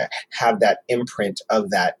slavery to have that imprint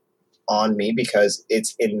of that on me because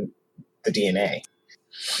it's in the DNA.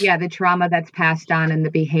 Yeah, the trauma that's passed on and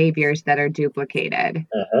the behaviors that are duplicated.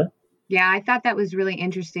 Uh-huh. Yeah, I thought that was really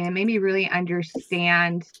interesting. It made me really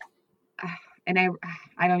understand, and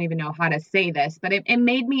I don't even know how to say this, but it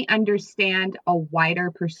made me understand a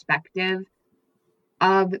wider perspective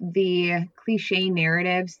of the cliche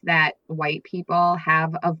narratives that white people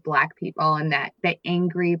have of black people, and that the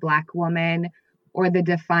angry black woman or the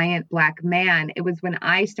defiant black man. It was when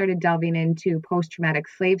I started delving into post-traumatic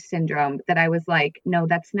slave syndrome that I was like, no,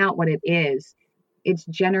 that's not what it is. It's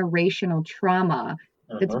generational trauma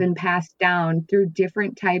that's been passed down through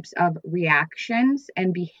different types of reactions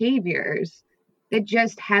and behaviors that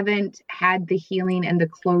just haven't had the healing and the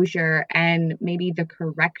closure and maybe the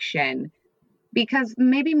correction. Because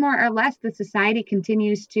maybe more or less the society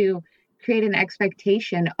continues to create an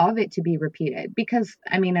expectation of it to be repeated. Because,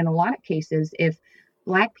 I mean, in a lot of cases, if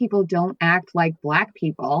black people don't act like black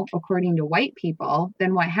people, according to white people,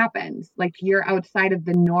 then what happens? Like, you're outside of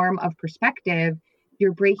the norm of perspective,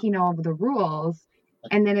 you're breaking all of the rules.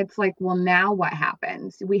 And then it's like, well, now what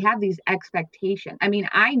happens? We have these expectations. I mean,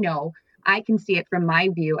 I know I can see it from my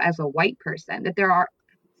view as a white person that there are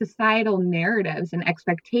societal narratives and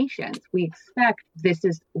expectations. We expect this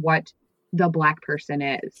is what the black person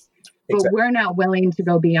is, but we're not willing to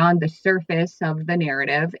go beyond the surface of the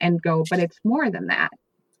narrative and go, but it's more than that.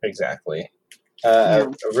 Exactly.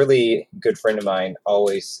 A really good friend of mine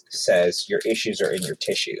always says your issues are in your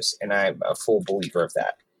tissues, and I'm a full believer of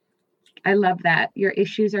that. I love that. Your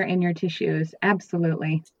issues are in your tissues.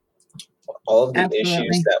 Absolutely. All of the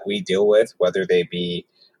issues that we deal with, whether they be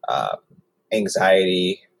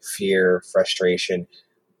anxiety, fear, frustration,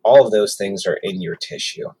 all of those things are in your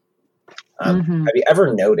tissue. Have you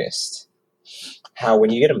ever noticed how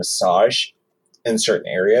when you get a massage in certain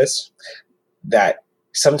areas that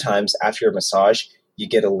sometimes after your massage, you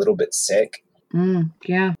get a little bit sick?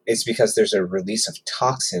 Yeah. It's because there's a release of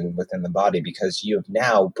toxin within the body because you have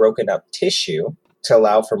now broken up tissue to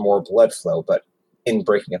allow for more blood flow. But in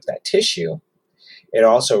breaking up that tissue, it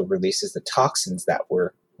also releases the toxins that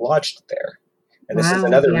were lodged there. And this is Wow.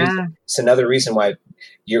 another Yeah. reason. It's another reason why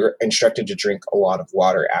you're instructed to drink a lot of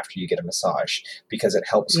water after you get a massage, because it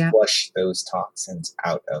helps Yeah. flush those toxins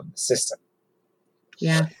out of the system.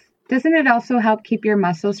 Yeah. Doesn't it also help keep your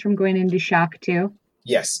muscles from going into shock too?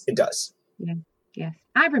 Yes, it does. Yeah. Yes.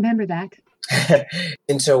 I remember that.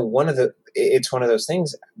 And so it's one of those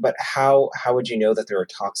things, but how would you know that there are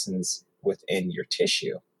toxins within your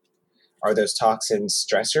tissue? Are those toxins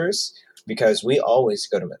stressors? Because we always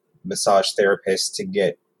go to massage therapists to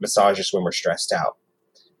get massages when we're stressed out.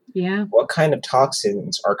 Yeah. What kind of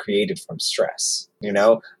toxins are created from stress? You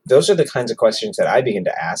know, those are the kinds of questions that I begin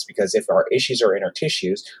to ask, because if our issues are in our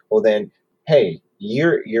tissues, well then, hey,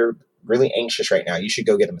 you're really anxious right now. You should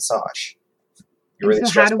go get a massage. You're really So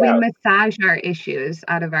how stressed do we out. massage our issues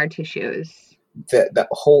out of our tissues? The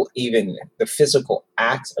whole, even the physical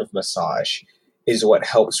act of massage is what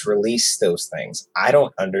helps release those things. I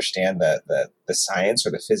don't understand the science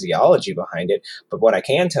or the physiology behind it, but what I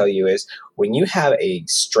can tell you is when you have a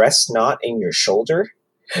stress knot in your shoulder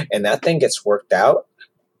and that thing gets worked out,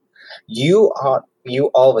 you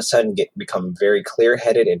all of a sudden become very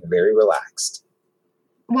clear-headed and very relaxed.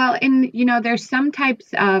 Well, there's some types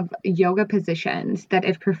of yoga positions that,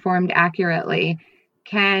 if performed accurately,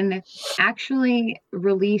 can actually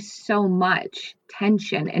release so much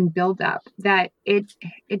tension and buildup that it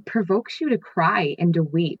provokes you to cry and to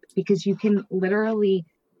weep, because you can literally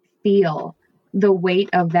feel the weight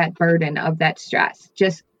of that burden, of that stress,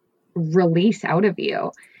 just release out of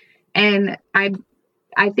you. And I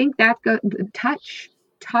think that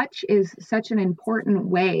touch is such an important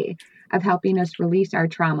way of helping us release our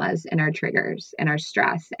traumas and our triggers and our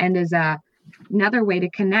stress, and is another way to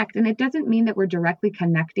connect. And it doesn't mean that we're directly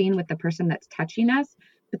connecting with the person that's touching us,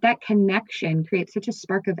 but that connection creates such a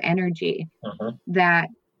spark of energy that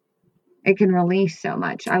it can release so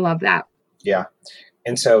much. I love that. Yeah.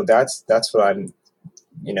 And so that's what I'm,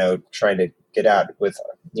 trying to get at with,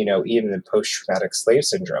 even the post-traumatic slave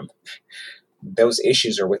syndrome. Those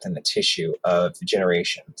issues are within the tissue of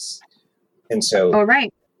generations. And so... Oh,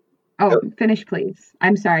 right. Oh, finish, please.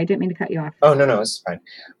 I'm sorry. I didn't mean to cut you off. Oh, no, it's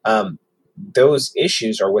fine. Those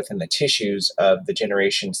issues are within the tissues of the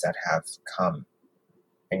generations that have come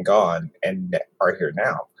and gone and are here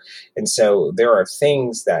now. And so there are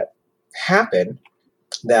things that happen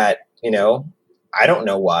that, I don't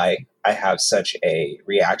know why I have such a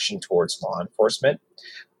reaction towards law enforcement.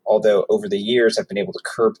 Although over the years, I've been able to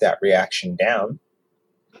curb that reaction down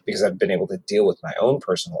because I've been able to deal with my own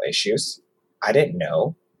personal issues. I didn't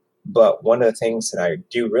know. But one of the things that I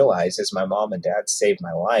do realize is my mom and dad saved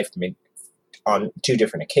my life on 2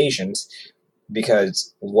 different occasions,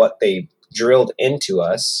 because what they drilled into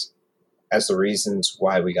us as the reasons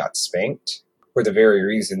why we got spanked were the very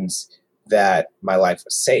reasons that my life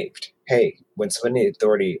was saved. Hey, when somebody in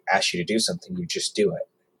authority asks you to do something, you just do it.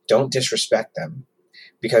 Don't disrespect them.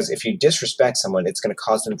 Because if you disrespect someone, it's going to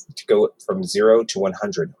cause them to go from 0 to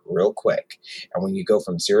 100 real quick. And when you go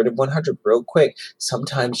from 0 to 100 real quick,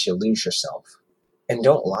 sometimes you lose yourself. And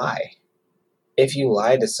don't lie. If you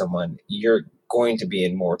lie to someone, you're going to be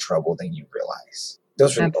in more trouble than you realize.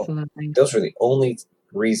 Those were the only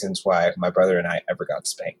reasons why my brother and I ever got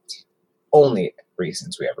spanked. Only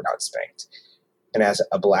reasons we ever got spanked. And as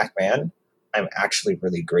a black man, I'm actually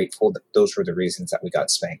really grateful that those were the reasons that we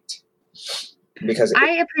got spanked. Because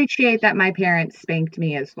I appreciate that my parents spanked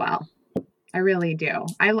me as well. I really do.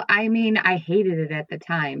 I mean, I hated it at the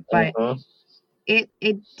time, but it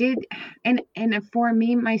did. And for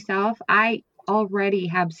me, myself, I already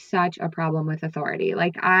have such a problem with authority.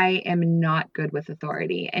 Like, I am not good with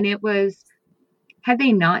authority. And it was, had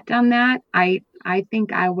they not done that, I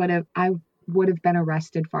think I would have been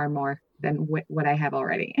arrested far more than what I have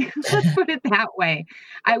already. Let's put it that way.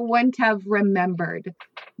 I wouldn't have remembered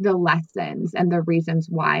the lessons and the reasons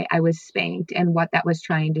why I was spanked and what that was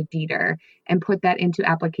trying to deter, and put that into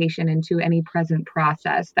application into any present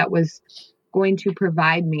process that was going to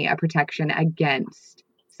provide me a protection against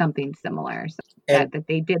something similar. So that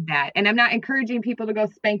they did that. And I'm not encouraging people to go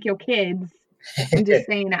spank your kids. I'm just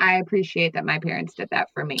saying I appreciate that my parents did that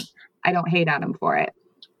for me. I don't hate on them for it.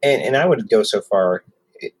 And I would go so far,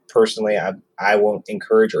 personally, I won't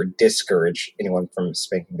encourage or discourage anyone from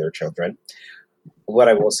spanking their children. What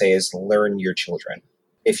I will say is learn your children.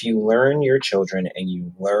 If you learn your children and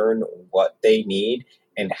you learn what they need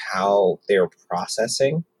and how they're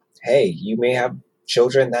processing, hey, you may have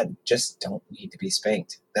children that just don't need to be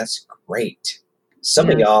spanked. That's great. Some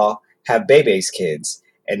of y'all have baby's kids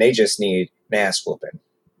and they just need an ass whooping.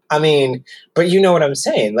 I mean, but you know what I'm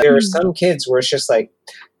saying? Like, there are some kids where it's just like,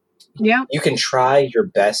 Yeah. You can try your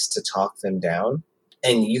best to talk them down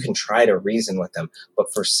and you can try to reason with them.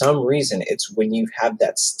 But for some reason, it's when you have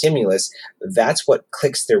that stimulus, that's what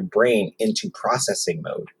clicks their brain into processing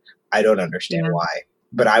mode. I don't understand why,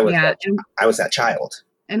 but I was that child.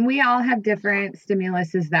 And we all have different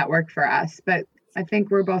stimuluses that work for us, but I think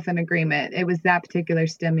we're both in agreement. It was that particular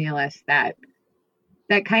stimulus that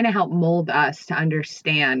kind of helped mold us to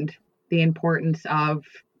understand the importance of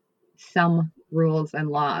some rules and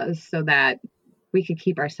laws so that we could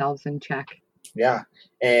keep ourselves in check. Yeah.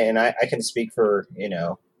 And I can speak for,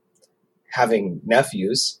 having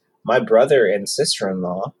nephews. My brother and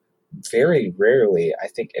sister-in-law, very rarely, I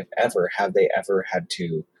think if ever, have they ever had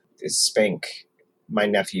to spank my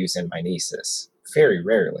nephews and my nieces. Very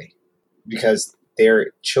rarely. Because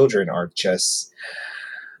their children are just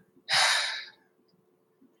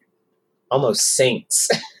almost saints.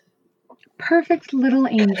 Perfect little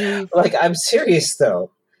angels. Like, I'm serious,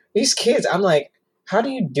 though. These kids, I'm like, how do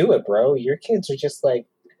you do it, bro? Your kids are just, like,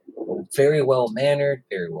 very well-mannered,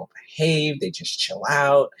 very well-behaved. They just chill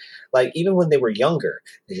out. Like, even when they were younger,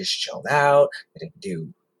 they just chilled out. They didn't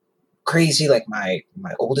do crazy like my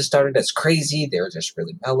oldest daughter does crazy. They were just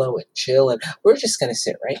really mellow and chill. And we're just going to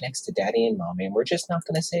sit right next to daddy and mommy, and we're just not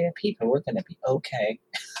going to say a peep, and we're going to be okay.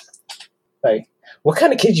 Like, what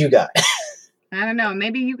kind of kid you got? I don't know.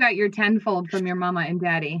 Maybe you got your tenfold from your mama and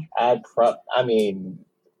daddy.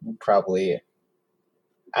 Probably.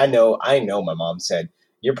 I know my mom said,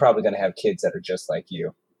 you're probably going to have kids that are just like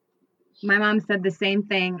you. My mom said the same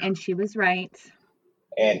thing, and she was right.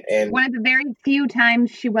 And one of the very few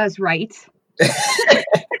times she was right.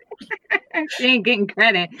 She ain't getting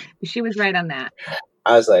credit, but she was right on that.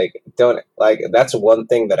 I was like, that's one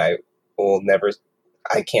thing that I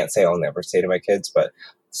can't say I'll never say to my kids, but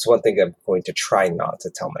it's one thing I'm going to try not to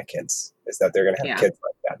tell my kids is that they're going to have kids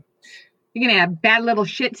like that. You're going to have bad little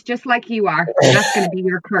shits just like you are. That's going to be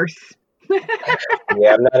your curse.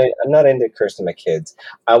 Yeah, I'm not into cursing my kids.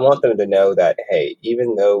 I want them to know that, hey,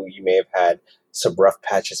 even though you may have had some rough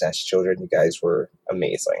patches as children, you guys were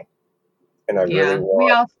amazing. And I really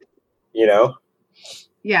want,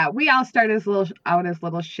 Yeah, we all start as little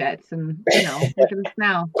shits, and look at us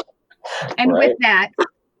now. And with that,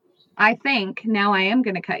 I think now I am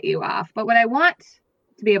going to cut you off. But what I want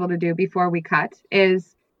to be able to do before we cut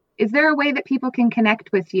is there a way that people can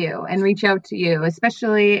connect with you and reach out to you,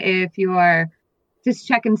 especially if you are, just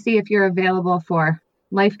check and see if you're available for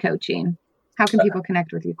life coaching? How can people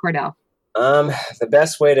connect with you, Cordell? The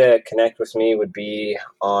best way to connect with me would be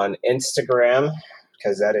on Instagram,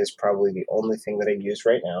 because that is probably the only thing that I use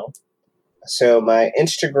right now. So my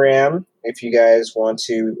Instagram, if you guys want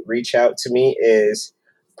to reach out to me, is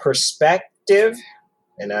Perspective,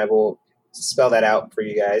 and I will spell that out for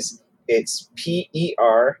you guys. It's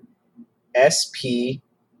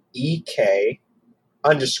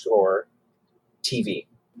PERSPEK_TV.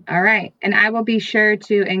 All right. And I will be sure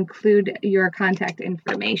to include your contact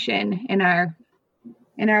information in our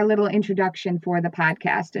little introduction for the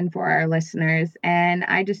podcast and for our listeners. And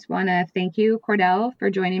I just want to thank you, Cordell, for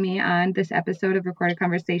joining me on this episode of Recorded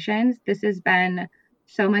Conversations. This has been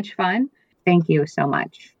so much fun. Thank you so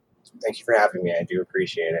much. Thank you for having me. I do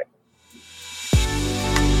appreciate it.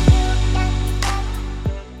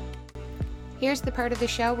 Here's the part of the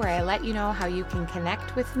show where I let you know how you can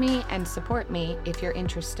connect with me and support me if you're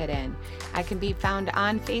interested in. I can be found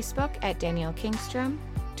on Facebook at Danielle Kingstrom,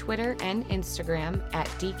 Twitter and Instagram at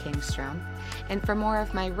dkingstrom. And for more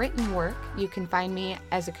of my written work, you can find me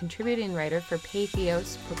as a contributing writer for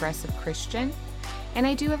Patheos Progressive Christian. And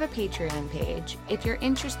I do have a Patreon page. If you're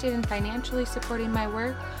interested in financially supporting my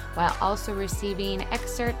work while also receiving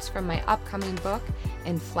excerpts from my upcoming book,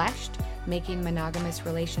 Enfleshed, Making Monogamous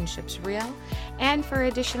Relationships Real, and for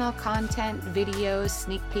additional content, videos,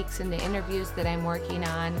 sneak peeks into interviews that I'm working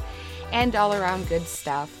on, and all around good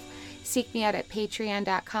stuff, seek me out at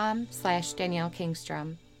patreon.com/Danielle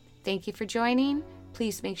Kingstrom. Thank you for joining.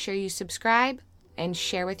 Please make sure you subscribe and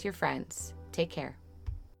share with your friends. Take care.